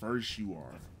diverse you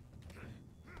are.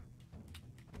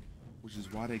 Which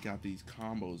is why they got these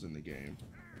combos in the game.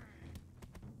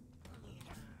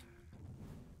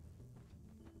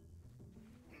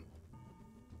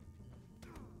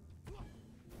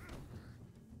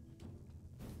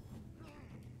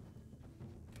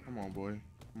 Come on, boy.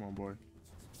 Come on, boy.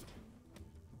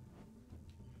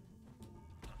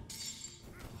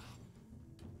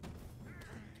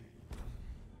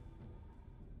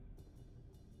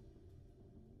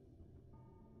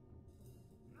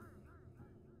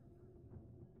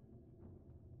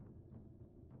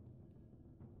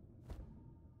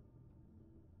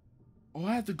 Oh,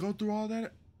 I have to go through all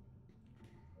that?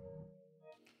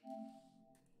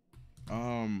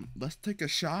 Let's take a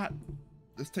shot.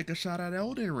 Let's take a shot at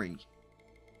Elden Ring.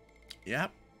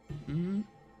 Yep.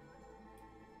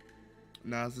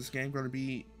 Now, is this game going to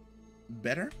be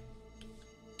better?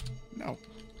 No.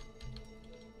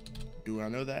 Do I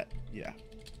know that? Yeah.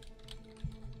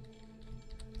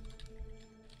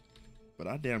 But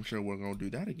I damn sure we're going to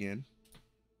do that again.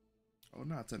 Oh,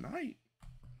 not tonight.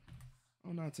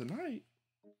 Oh, not tonight.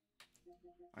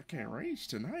 I can't rage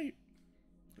tonight.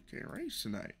 I can't rage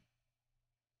tonight.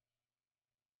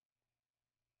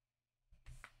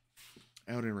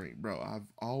 Elden Ring, bro. I've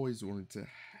always wanted to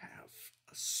have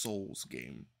a Souls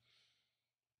game.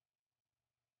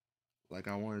 Like,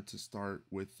 I wanted to start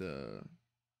with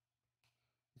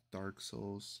Dark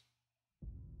Souls.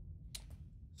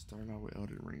 Starting out with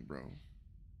Elden Ring, bro.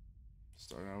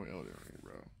 Starting out with Elden Ring,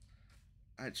 bro.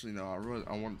 Actually, no.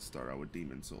 I wanted to start out with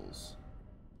Demon Souls.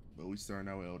 But we starting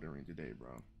out with Elden Ring today,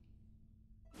 bro.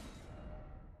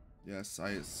 Yes,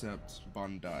 I accept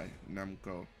Bandai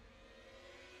Namco.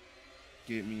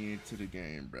 Get me into the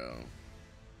game, bro.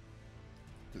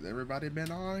 Cause everybody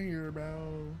been on here,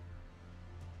 bro.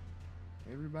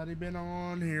 Everybody been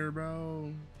on here,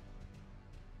 bro.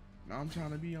 Now I'm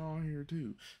trying to be on here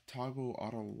too. Toggle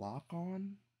auto lock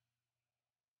on.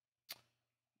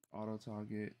 Auto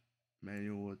target.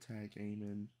 Manual attack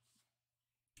aiming.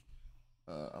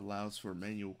 Allows for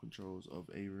manual controls of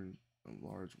aiming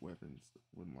large weapons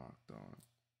when locked on.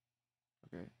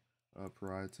 Okay.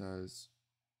 Prioritize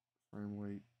frame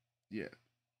rate. Yeah.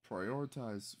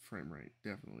 Prioritize frame rate.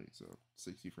 Definitely. So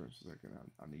 60 frames per second.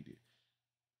 I need it.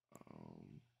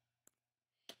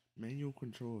 Manual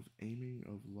control of aiming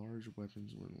of large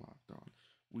weapons when locked on.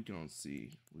 We gonna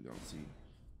see. We gonna see.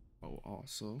 Oh,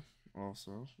 also,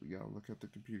 we gotta look at the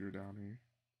computer down here.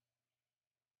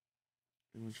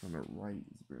 Image on the right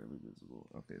is barely visible.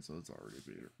 Okay, so it's already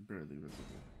barely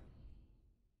visible.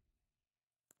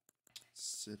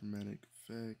 Cinematic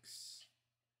effects.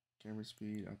 Camera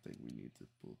speed. I think we need to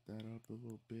pull that up a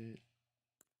little bit.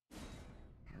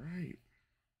 Alright.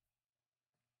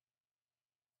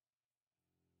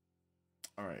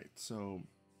 Alright, so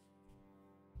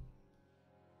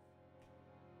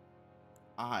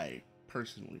I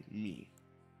personally,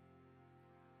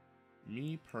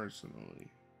 me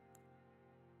personally,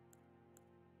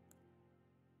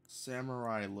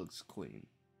 Samurai looks clean.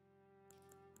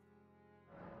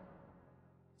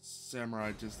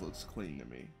 Samurai just looks clean to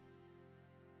me.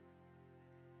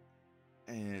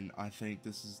 And I think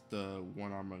this is the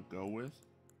one I'm gonna go with.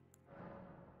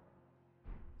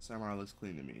 Samurai looks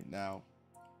clean to me. Now,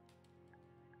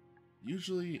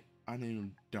 usually I name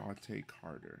him Dante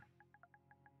Carter.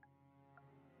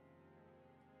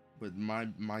 But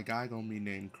my guy gonna be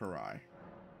named Karai.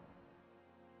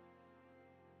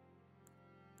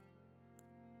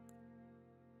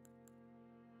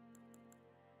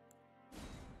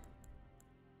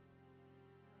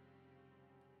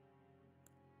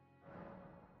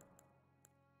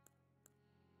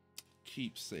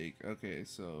 keepsake. Okay,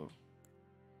 so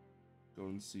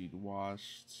golden seed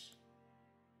washed.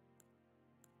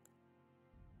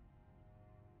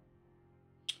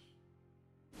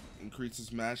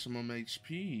 Increases maximum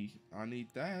HP. I need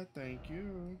that. Thank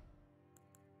you.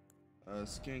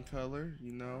 Skin color,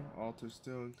 you know, alter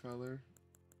still in color.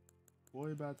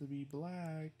 Boy, about to be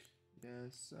black.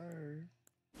 Yes, sir.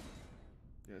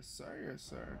 Yes, sir. Yes,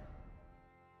 sir.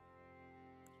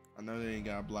 I know they ain't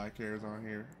got black hairs on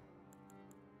here,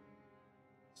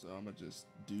 so I'm gonna just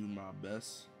do my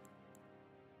best.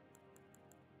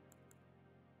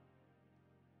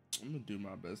 I'm gonna do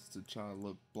my best to try to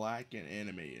look black and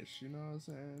anime-ish. You know what I'm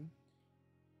saying?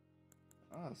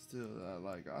 I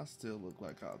still look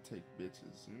like I'll take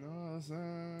bitches. You know what I'm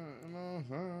saying? You know what I'm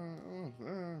saying? You know what I'm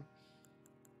saying?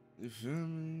 You feel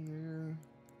me, nigga?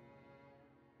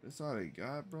 That's all they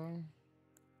got, bro.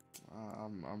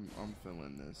 I'm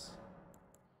feeling this.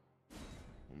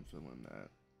 I'm feeling that.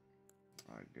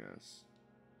 I guess.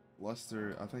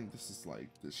 Luster, I think this is like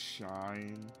the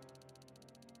shine.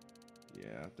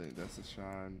 Yeah, I think that's the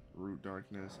shine. Root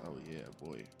darkness. Oh yeah,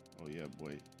 boy. Oh yeah,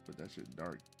 boy. Put that shit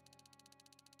dark.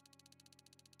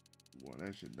 Boy,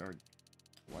 that shit dark.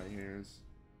 White hairs.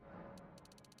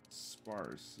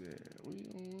 Sparse. Yeah, we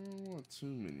don't want too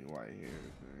many white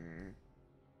hairs, man.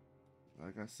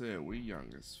 Like I said, we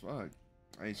young as fuck.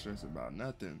 I ain't stressed about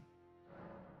nothing.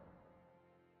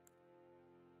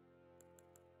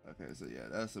 Okay, so yeah,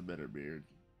 that's a better beard.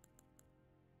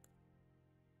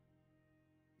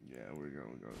 Yeah, we're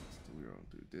gonna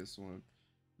do this one.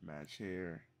 Match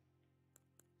hair.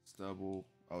 Stubble.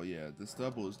 Oh yeah, the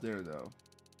stubble is there though.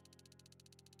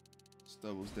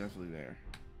 Stubble's definitely there.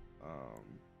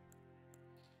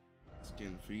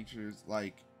 Skin features,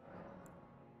 like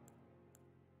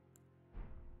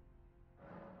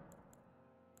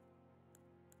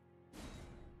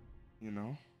you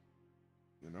know.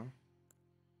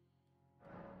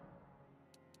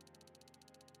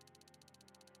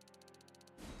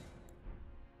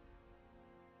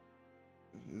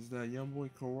 It's that young boy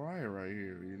Kawhi right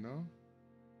here, you know?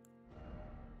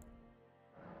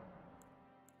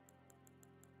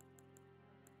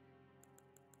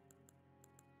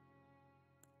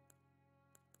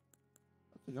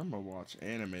 I think I'm gonna watch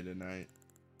anime tonight.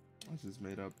 I just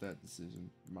made up that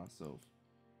decision myself.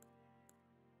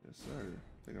 Yes, sir.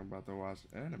 I think I'm about to watch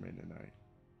anime tonight.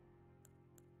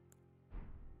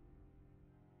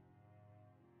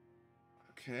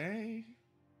 Okay.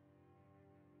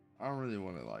 I don't really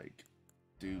want to like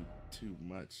do too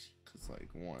much because like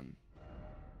one,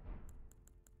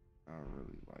 I don't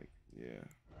really like, yeah.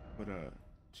 But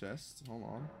chest, hold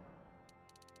on.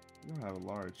 You don't have a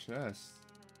large chest.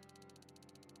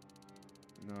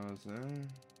 You know what I'm saying?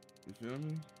 You feel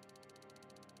me?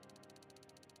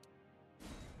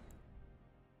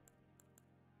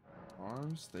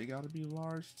 Arms, they gotta be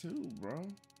large too, bro.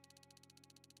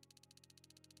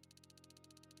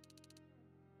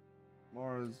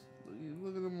 Large,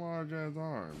 look at them large ass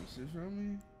arms. You feel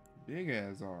me? Big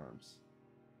ass arms.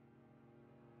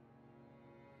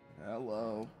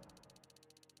 Hello.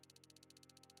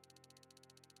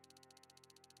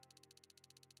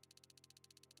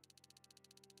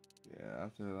 Yeah, I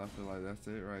feel like that's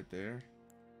it right there.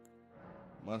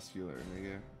 Muscular,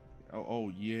 nigga. Oh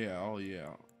yeah, oh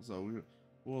yeah. So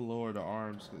we'll lower the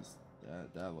arms because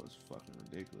that looks fucking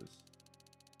ridiculous.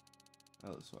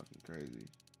 That looks fucking crazy.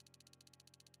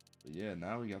 But yeah,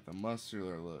 now we got the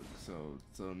muscular look. So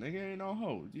nigga ain't no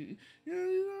hoe. You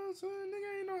know what I'm saying?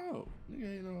 Nigga ain't no hoe.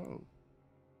 Nigga ain't no hoe.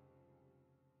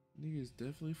 Nigga is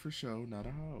definitely for show, not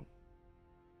a hoe.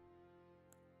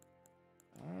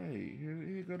 Alright,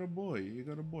 here go the boy. Here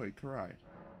go the boy, cry.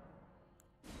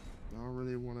 I don't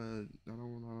really wanna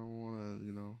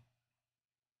you know.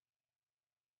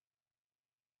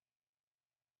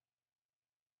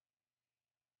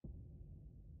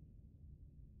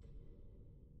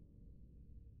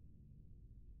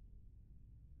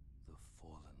 The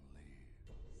fallen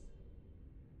leaves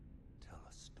tell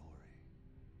a story.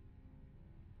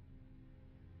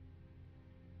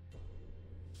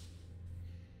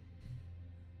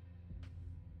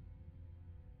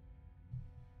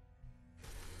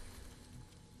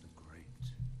 The great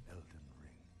Elden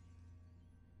Ring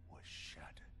was shattered.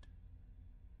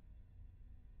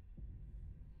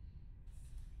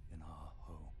 In our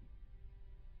home,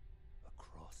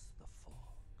 across the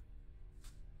fog,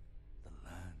 the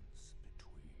lands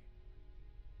between.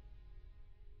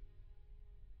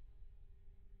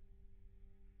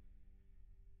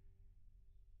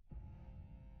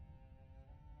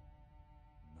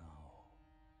 Now,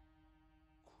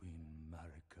 Queen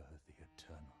Marika the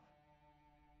Eternal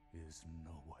is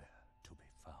nowhere to be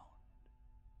found.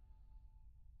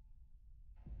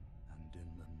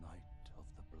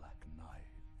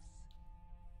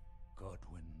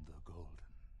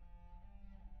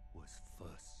 was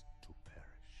first to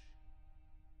perish.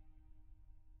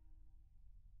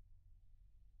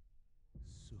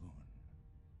 Soon,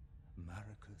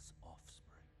 Marika's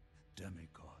offspring,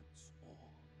 demigods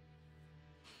all,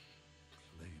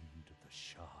 claimed the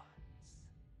shards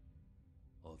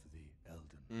of the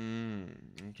elden.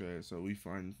 Okay, so we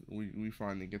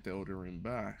finally get the Elden Ring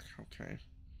back. Okay.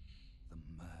 The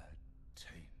mad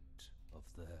taint of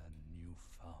their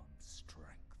newfound strength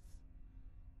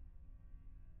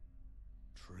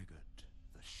triggered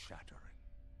the shattering.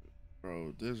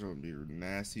 Bro, there's gonna be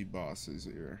nasty bosses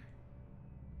here.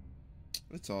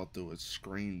 It's all through a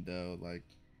screen though, like,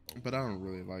 but I don't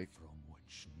really like. From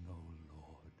which no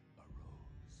lord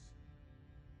arose.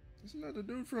 Isn't that the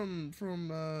dude from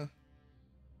A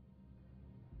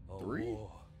 3?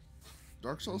 war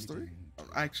Dark Souls 3? leading to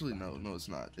Actually, no, battle it's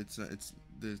not. It's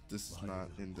this is by not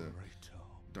in the greater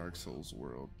Dark will. Souls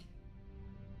world.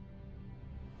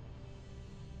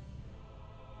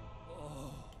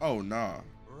 Oh nah.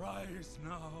 Rise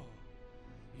now,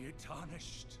 ye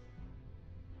tarnished,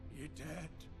 ye dead,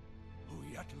 who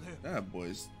yet live.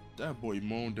 That boy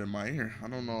moaned in my ear. I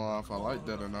don't know if I like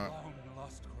that or not. Long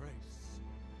lost grace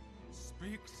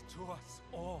speaks to us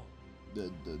all.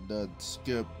 That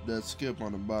skip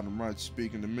on the bottom right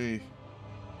speaking to me.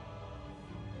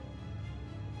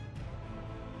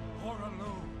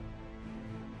 Horalu,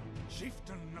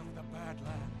 chieftain of the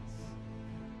Badlands,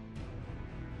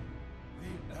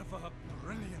 the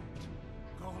ever-brilliant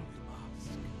Gold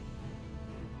Mask,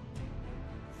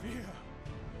 Fear,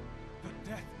 the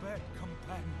deathbed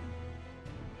companion,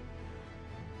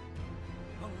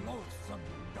 the loathsome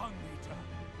dung-eater,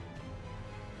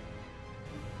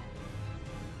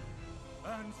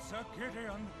 and Sir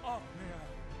Gideon Othniel,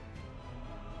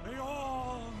 the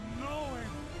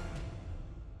all-knowing.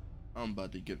 I'm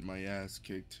about to get my ass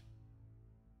kicked.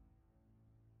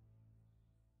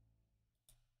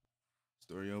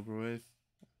 Story over with.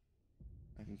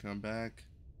 I can come back.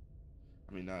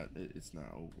 I mean, it's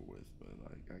not over with, but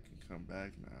like I can come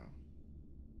back now.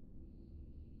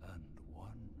 And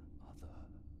one other,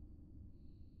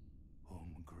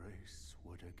 whom grace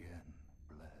would again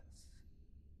bless.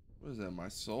 What is that? My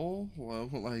soul? Well,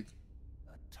 like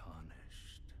A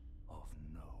tarnished of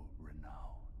no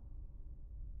renown.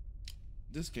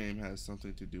 this game has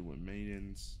something to do with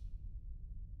maidens,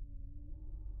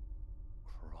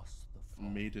 Cross the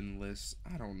fold maidenless.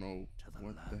 I don't know to the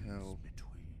what the lands hell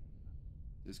between.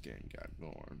 this game got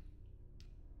going.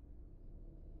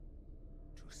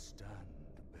 To stand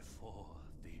before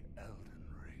the Elden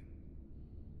Ring.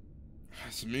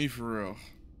 It's me for real.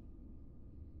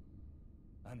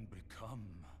 And become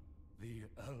the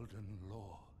Elden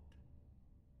Lord.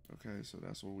 Okay, so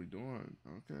that's what we're doing.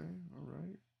 Okay, all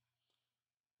right.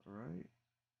 All right.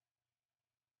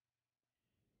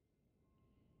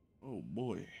 Oh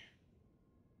boy.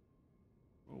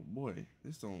 Oh boy.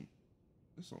 This don't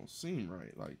seem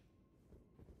right. Like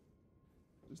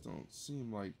this don't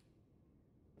seem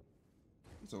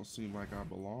like I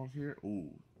belong here. Ooh.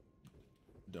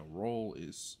 The role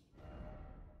is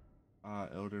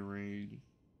Elden Ring.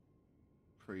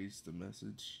 Praise the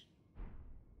message.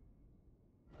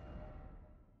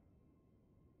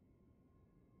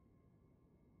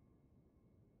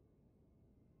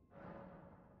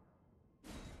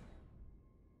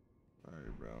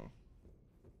 Alright, bro.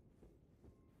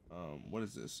 What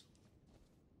is this?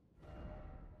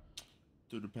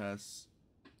 Through the past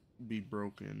be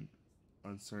broken,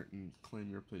 uncertain, claim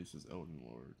your place as Elden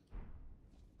Lord.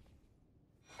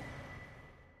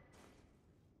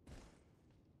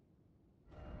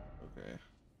 Okay.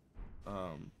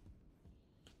 I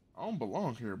don't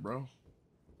belong here, bro.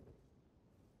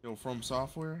 Yo, From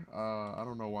Software, I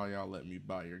don't know why y'all let me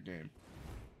buy your game.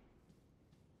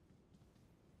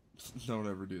 Don't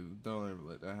ever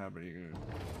let that happen again.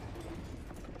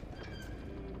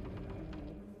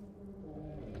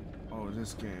 Oh,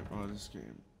 this game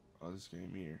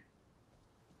here.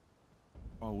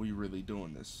 Oh, we really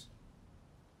doing this.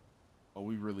 Oh,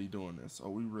 we really doing this. Oh,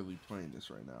 we really playing this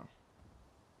right now.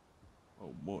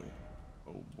 Oh boy.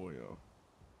 Oh boy, oh.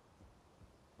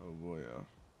 Oh boy, oh.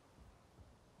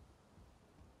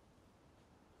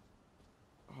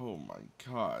 Oh my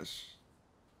gosh.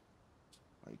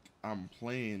 Like, I'm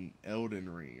playing Elden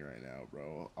Ring right now,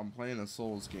 bro. I'm playing a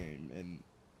Souls game and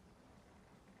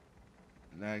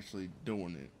actually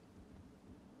doing it.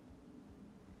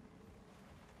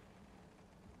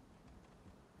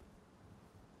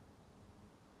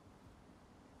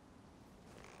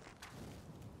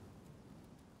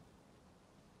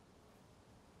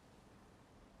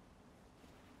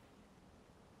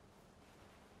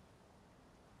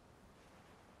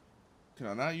 Can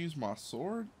I not use my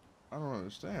sword? I don't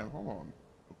understand. Hold on.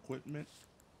 Equipment.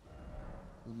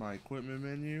 This is my equipment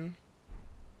menu.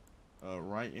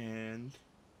 Right hand.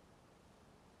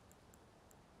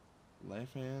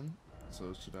 Left hand.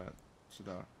 So should I?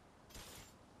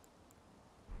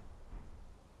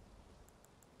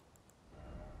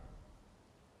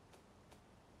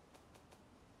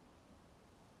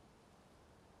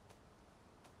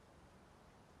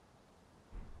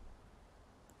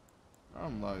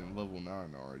 I'm like level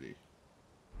 9 already.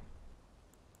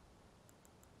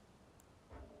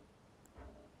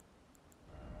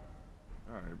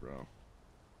 Alright, bro.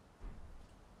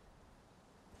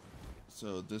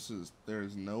 So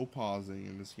there's no pausing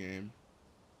in this game.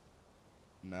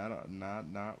 Not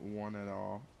one at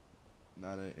all.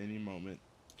 Not at any moment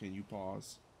can you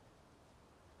pause.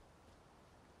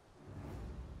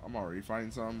 I'm already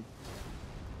fighting something.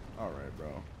 Alright,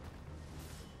 bro.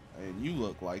 And you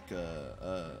look like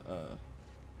oh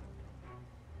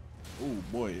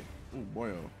boy. Oh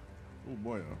boy. Oh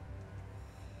boy.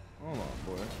 Hold on,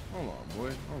 boy. Hold on,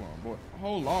 boy. Hold on, boy.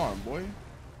 Hold on, boy.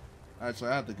 Actually,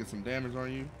 I have to get some damage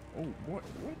on you. Oh, boy.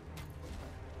 What?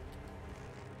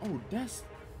 Oh, that's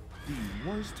the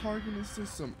worst targeting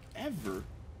system ever.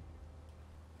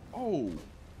 Oh.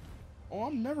 Oh,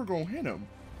 I'm never gonna hit him.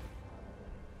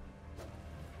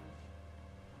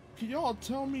 Can y'all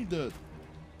tell me the...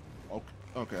 Okay.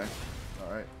 Okay.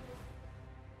 Alright.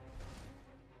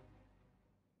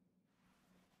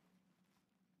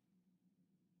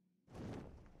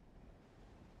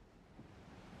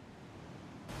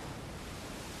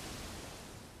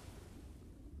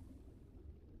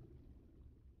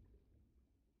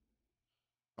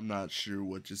 I'm not sure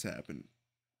what just happened.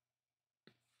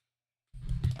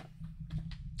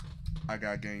 I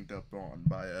got ganged up on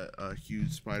by a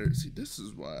huge spider. See, this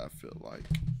is why I feel like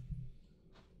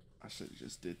I should have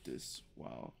just did this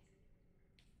while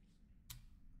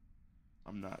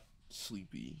I'm not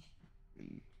sleepy,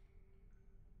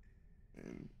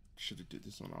 and should have did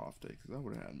this on an off day, because I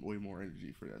would have had way more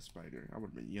energy for that spider. I would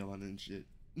have been yelling and shit.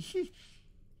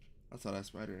 I saw that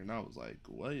spider and I was like,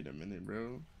 wait a minute,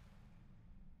 bro.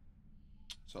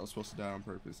 So I was supposed to die on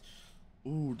purpose.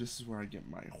 Ooh, this is where I get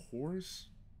my horse.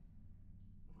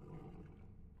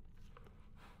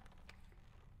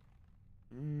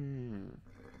 Don't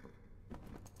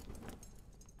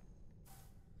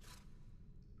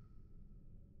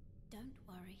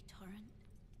worry, Torrent.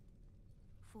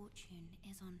 Fortune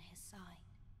is on his side.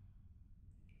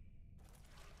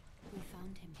 We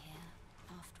found him here,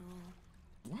 after all.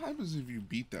 What happens if you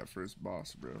beat that first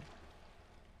boss, bro?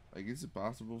 Like, is it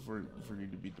possible for you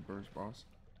to beat the first boss?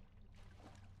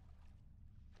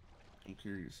 I'm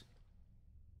curious.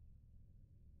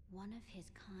 One of his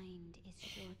kind is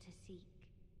sure to seek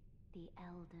the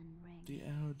Elden Ring. The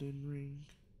Elden Ring.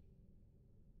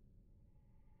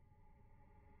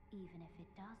 Even if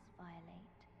it does violate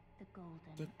the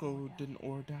The Golden Golden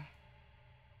Order.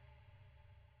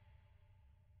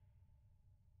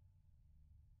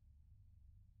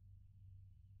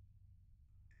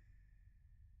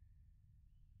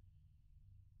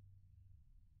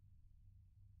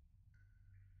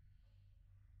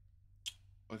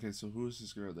 Okay, so who is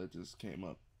this girl that just came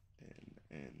up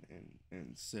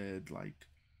and said like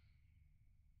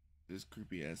this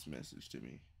creepy ass message to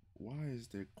me? Why is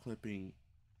there clipping?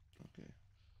 Okay,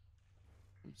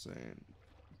 I'm saying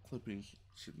clipping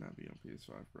should not be on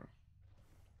PS5, bro.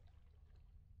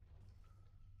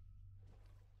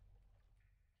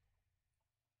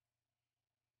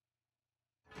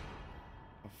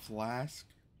 A flask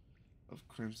of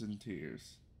crimson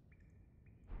tears.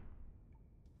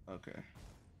 Okay.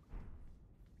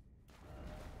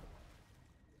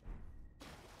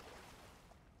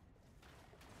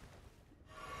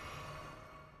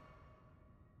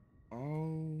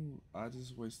 Oh, I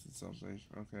just wasted something.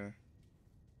 Okay.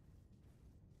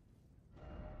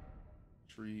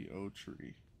 Tree, oh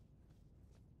tree.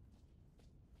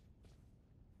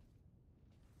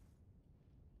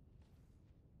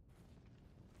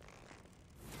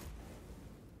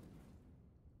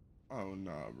 Oh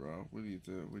nah, bro. We need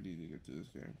to get to this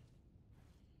game.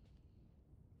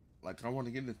 Like, I want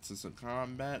to get into some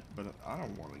combat, but I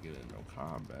don't want to get into no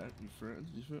combat. You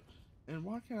feel? And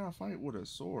why can't I fight with a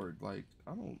sword? Like,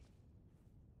 I don't.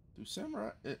 Do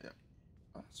samurai?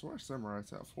 I swear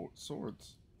samurais have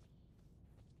swords.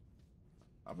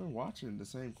 I've been watching the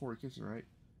same Core Kitchen, right?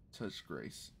 Touch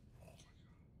Grace.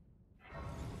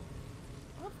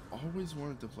 I've always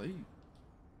wanted to play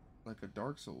like a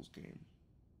Dark Souls game.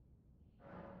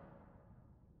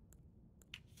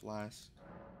 Flask.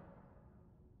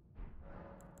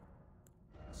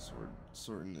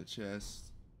 Sword in the chest.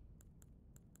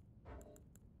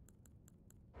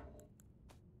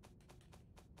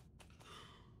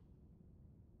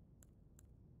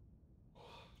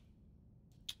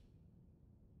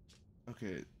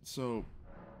 Okay, so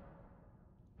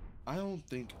I don't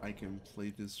think I can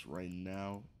play this right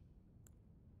now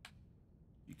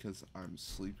because I'm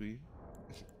sleepy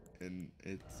and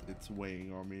it's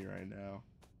weighing on me right now.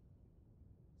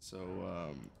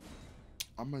 So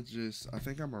I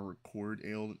think I'm gonna record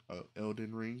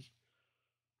Elden Ring.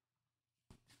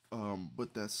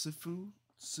 But that Sifu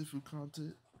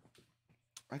content,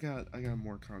 I got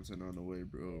more content on the way,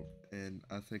 bro. And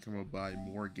I think I'm gonna buy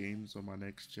more games on my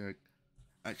next check.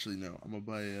 Actually, no, I'm gonna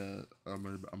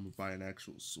buy an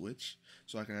actual Switch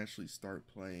so I can actually start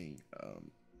playing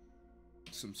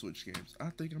some Switch games.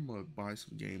 I think I'm gonna buy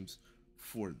some games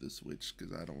for the Switch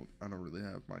because I don't really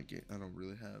have games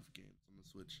on the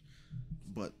Switch,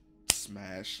 but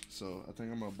Smash. So I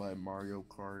think I'm gonna buy Mario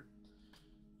Kart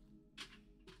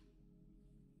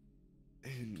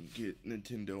and get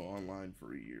Nintendo Online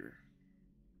for a year.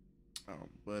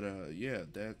 But yeah,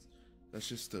 that's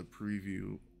just a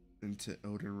preview into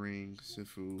Elden Ring,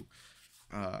 Sifu.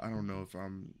 I don't know if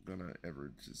I'm gonna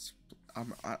ever just. I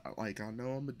know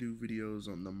I'm gonna do videos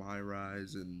on the My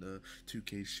Rise and the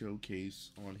 2K showcase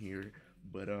on here,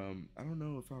 but I don't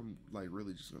know if I'm like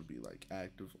really just gonna be like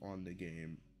active on the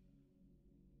game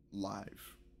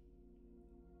live.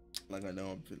 Like I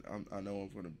know I'm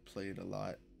gonna play it a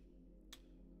lot,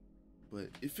 but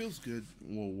it feels good.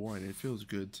 Well, one, it feels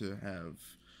good to have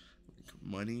like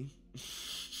money.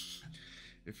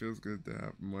 It feels good to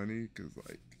have money because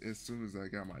like as soon as I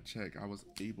got my check, I was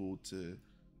able to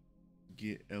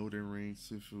get Elden Ring,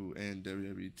 Sifu, and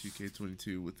WWE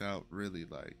 2K22 without really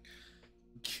like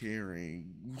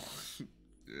caring.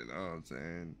 You know what I'm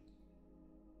saying?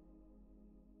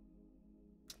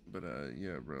 But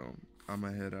yeah, bro.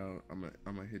 I'ma head out. I'm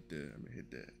gonna hit the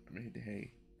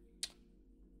hay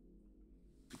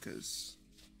because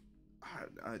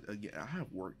again I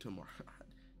have work tomorrow.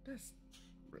 That's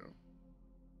bro.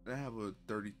 I have a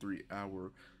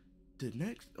 33-hour. The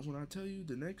next when I tell you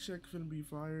the next check's gonna be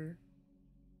fire.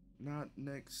 Not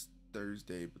next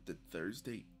Thursday, but the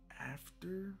Thursday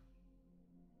after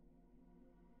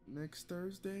next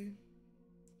Thursday.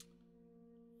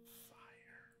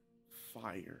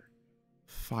 Fire.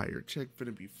 Fire. Check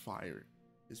finna be fire.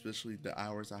 Especially the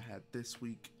hours I had this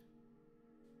week.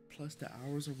 Plus the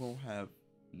hours I'm gonna have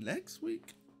next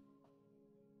week.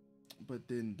 But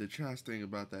then the trash thing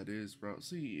about that is, bro,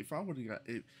 see, if I would've got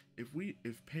if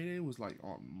payday was like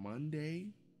on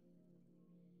Monday,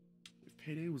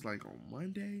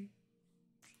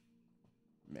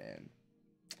 man.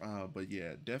 But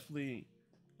yeah, definitely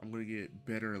I'm gonna get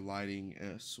better lighting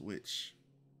and a switch.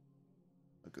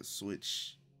 Like a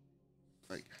switch.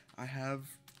 Like I have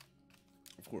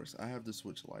of course I have the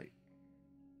Switch Lite.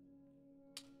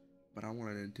 But I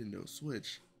want a Nintendo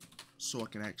Switch so I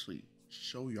can actually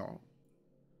show y'all.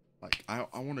 Like I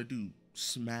wanna do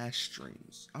Smash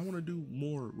streams. I wanna do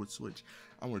more with Switch.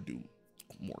 I wanna do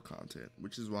more content,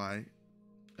 which is why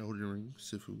Elden Ring,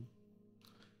 Sifu,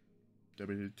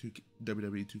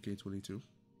 WWE 2K22.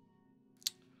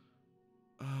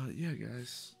 Yeah,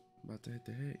 guys, about to hit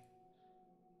the hay.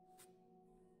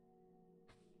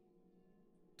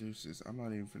 Deuces. I'm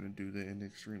not even gonna do the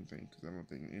ending stream thing because I don't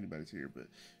think anybody's here. But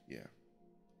yeah,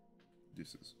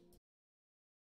 deuces.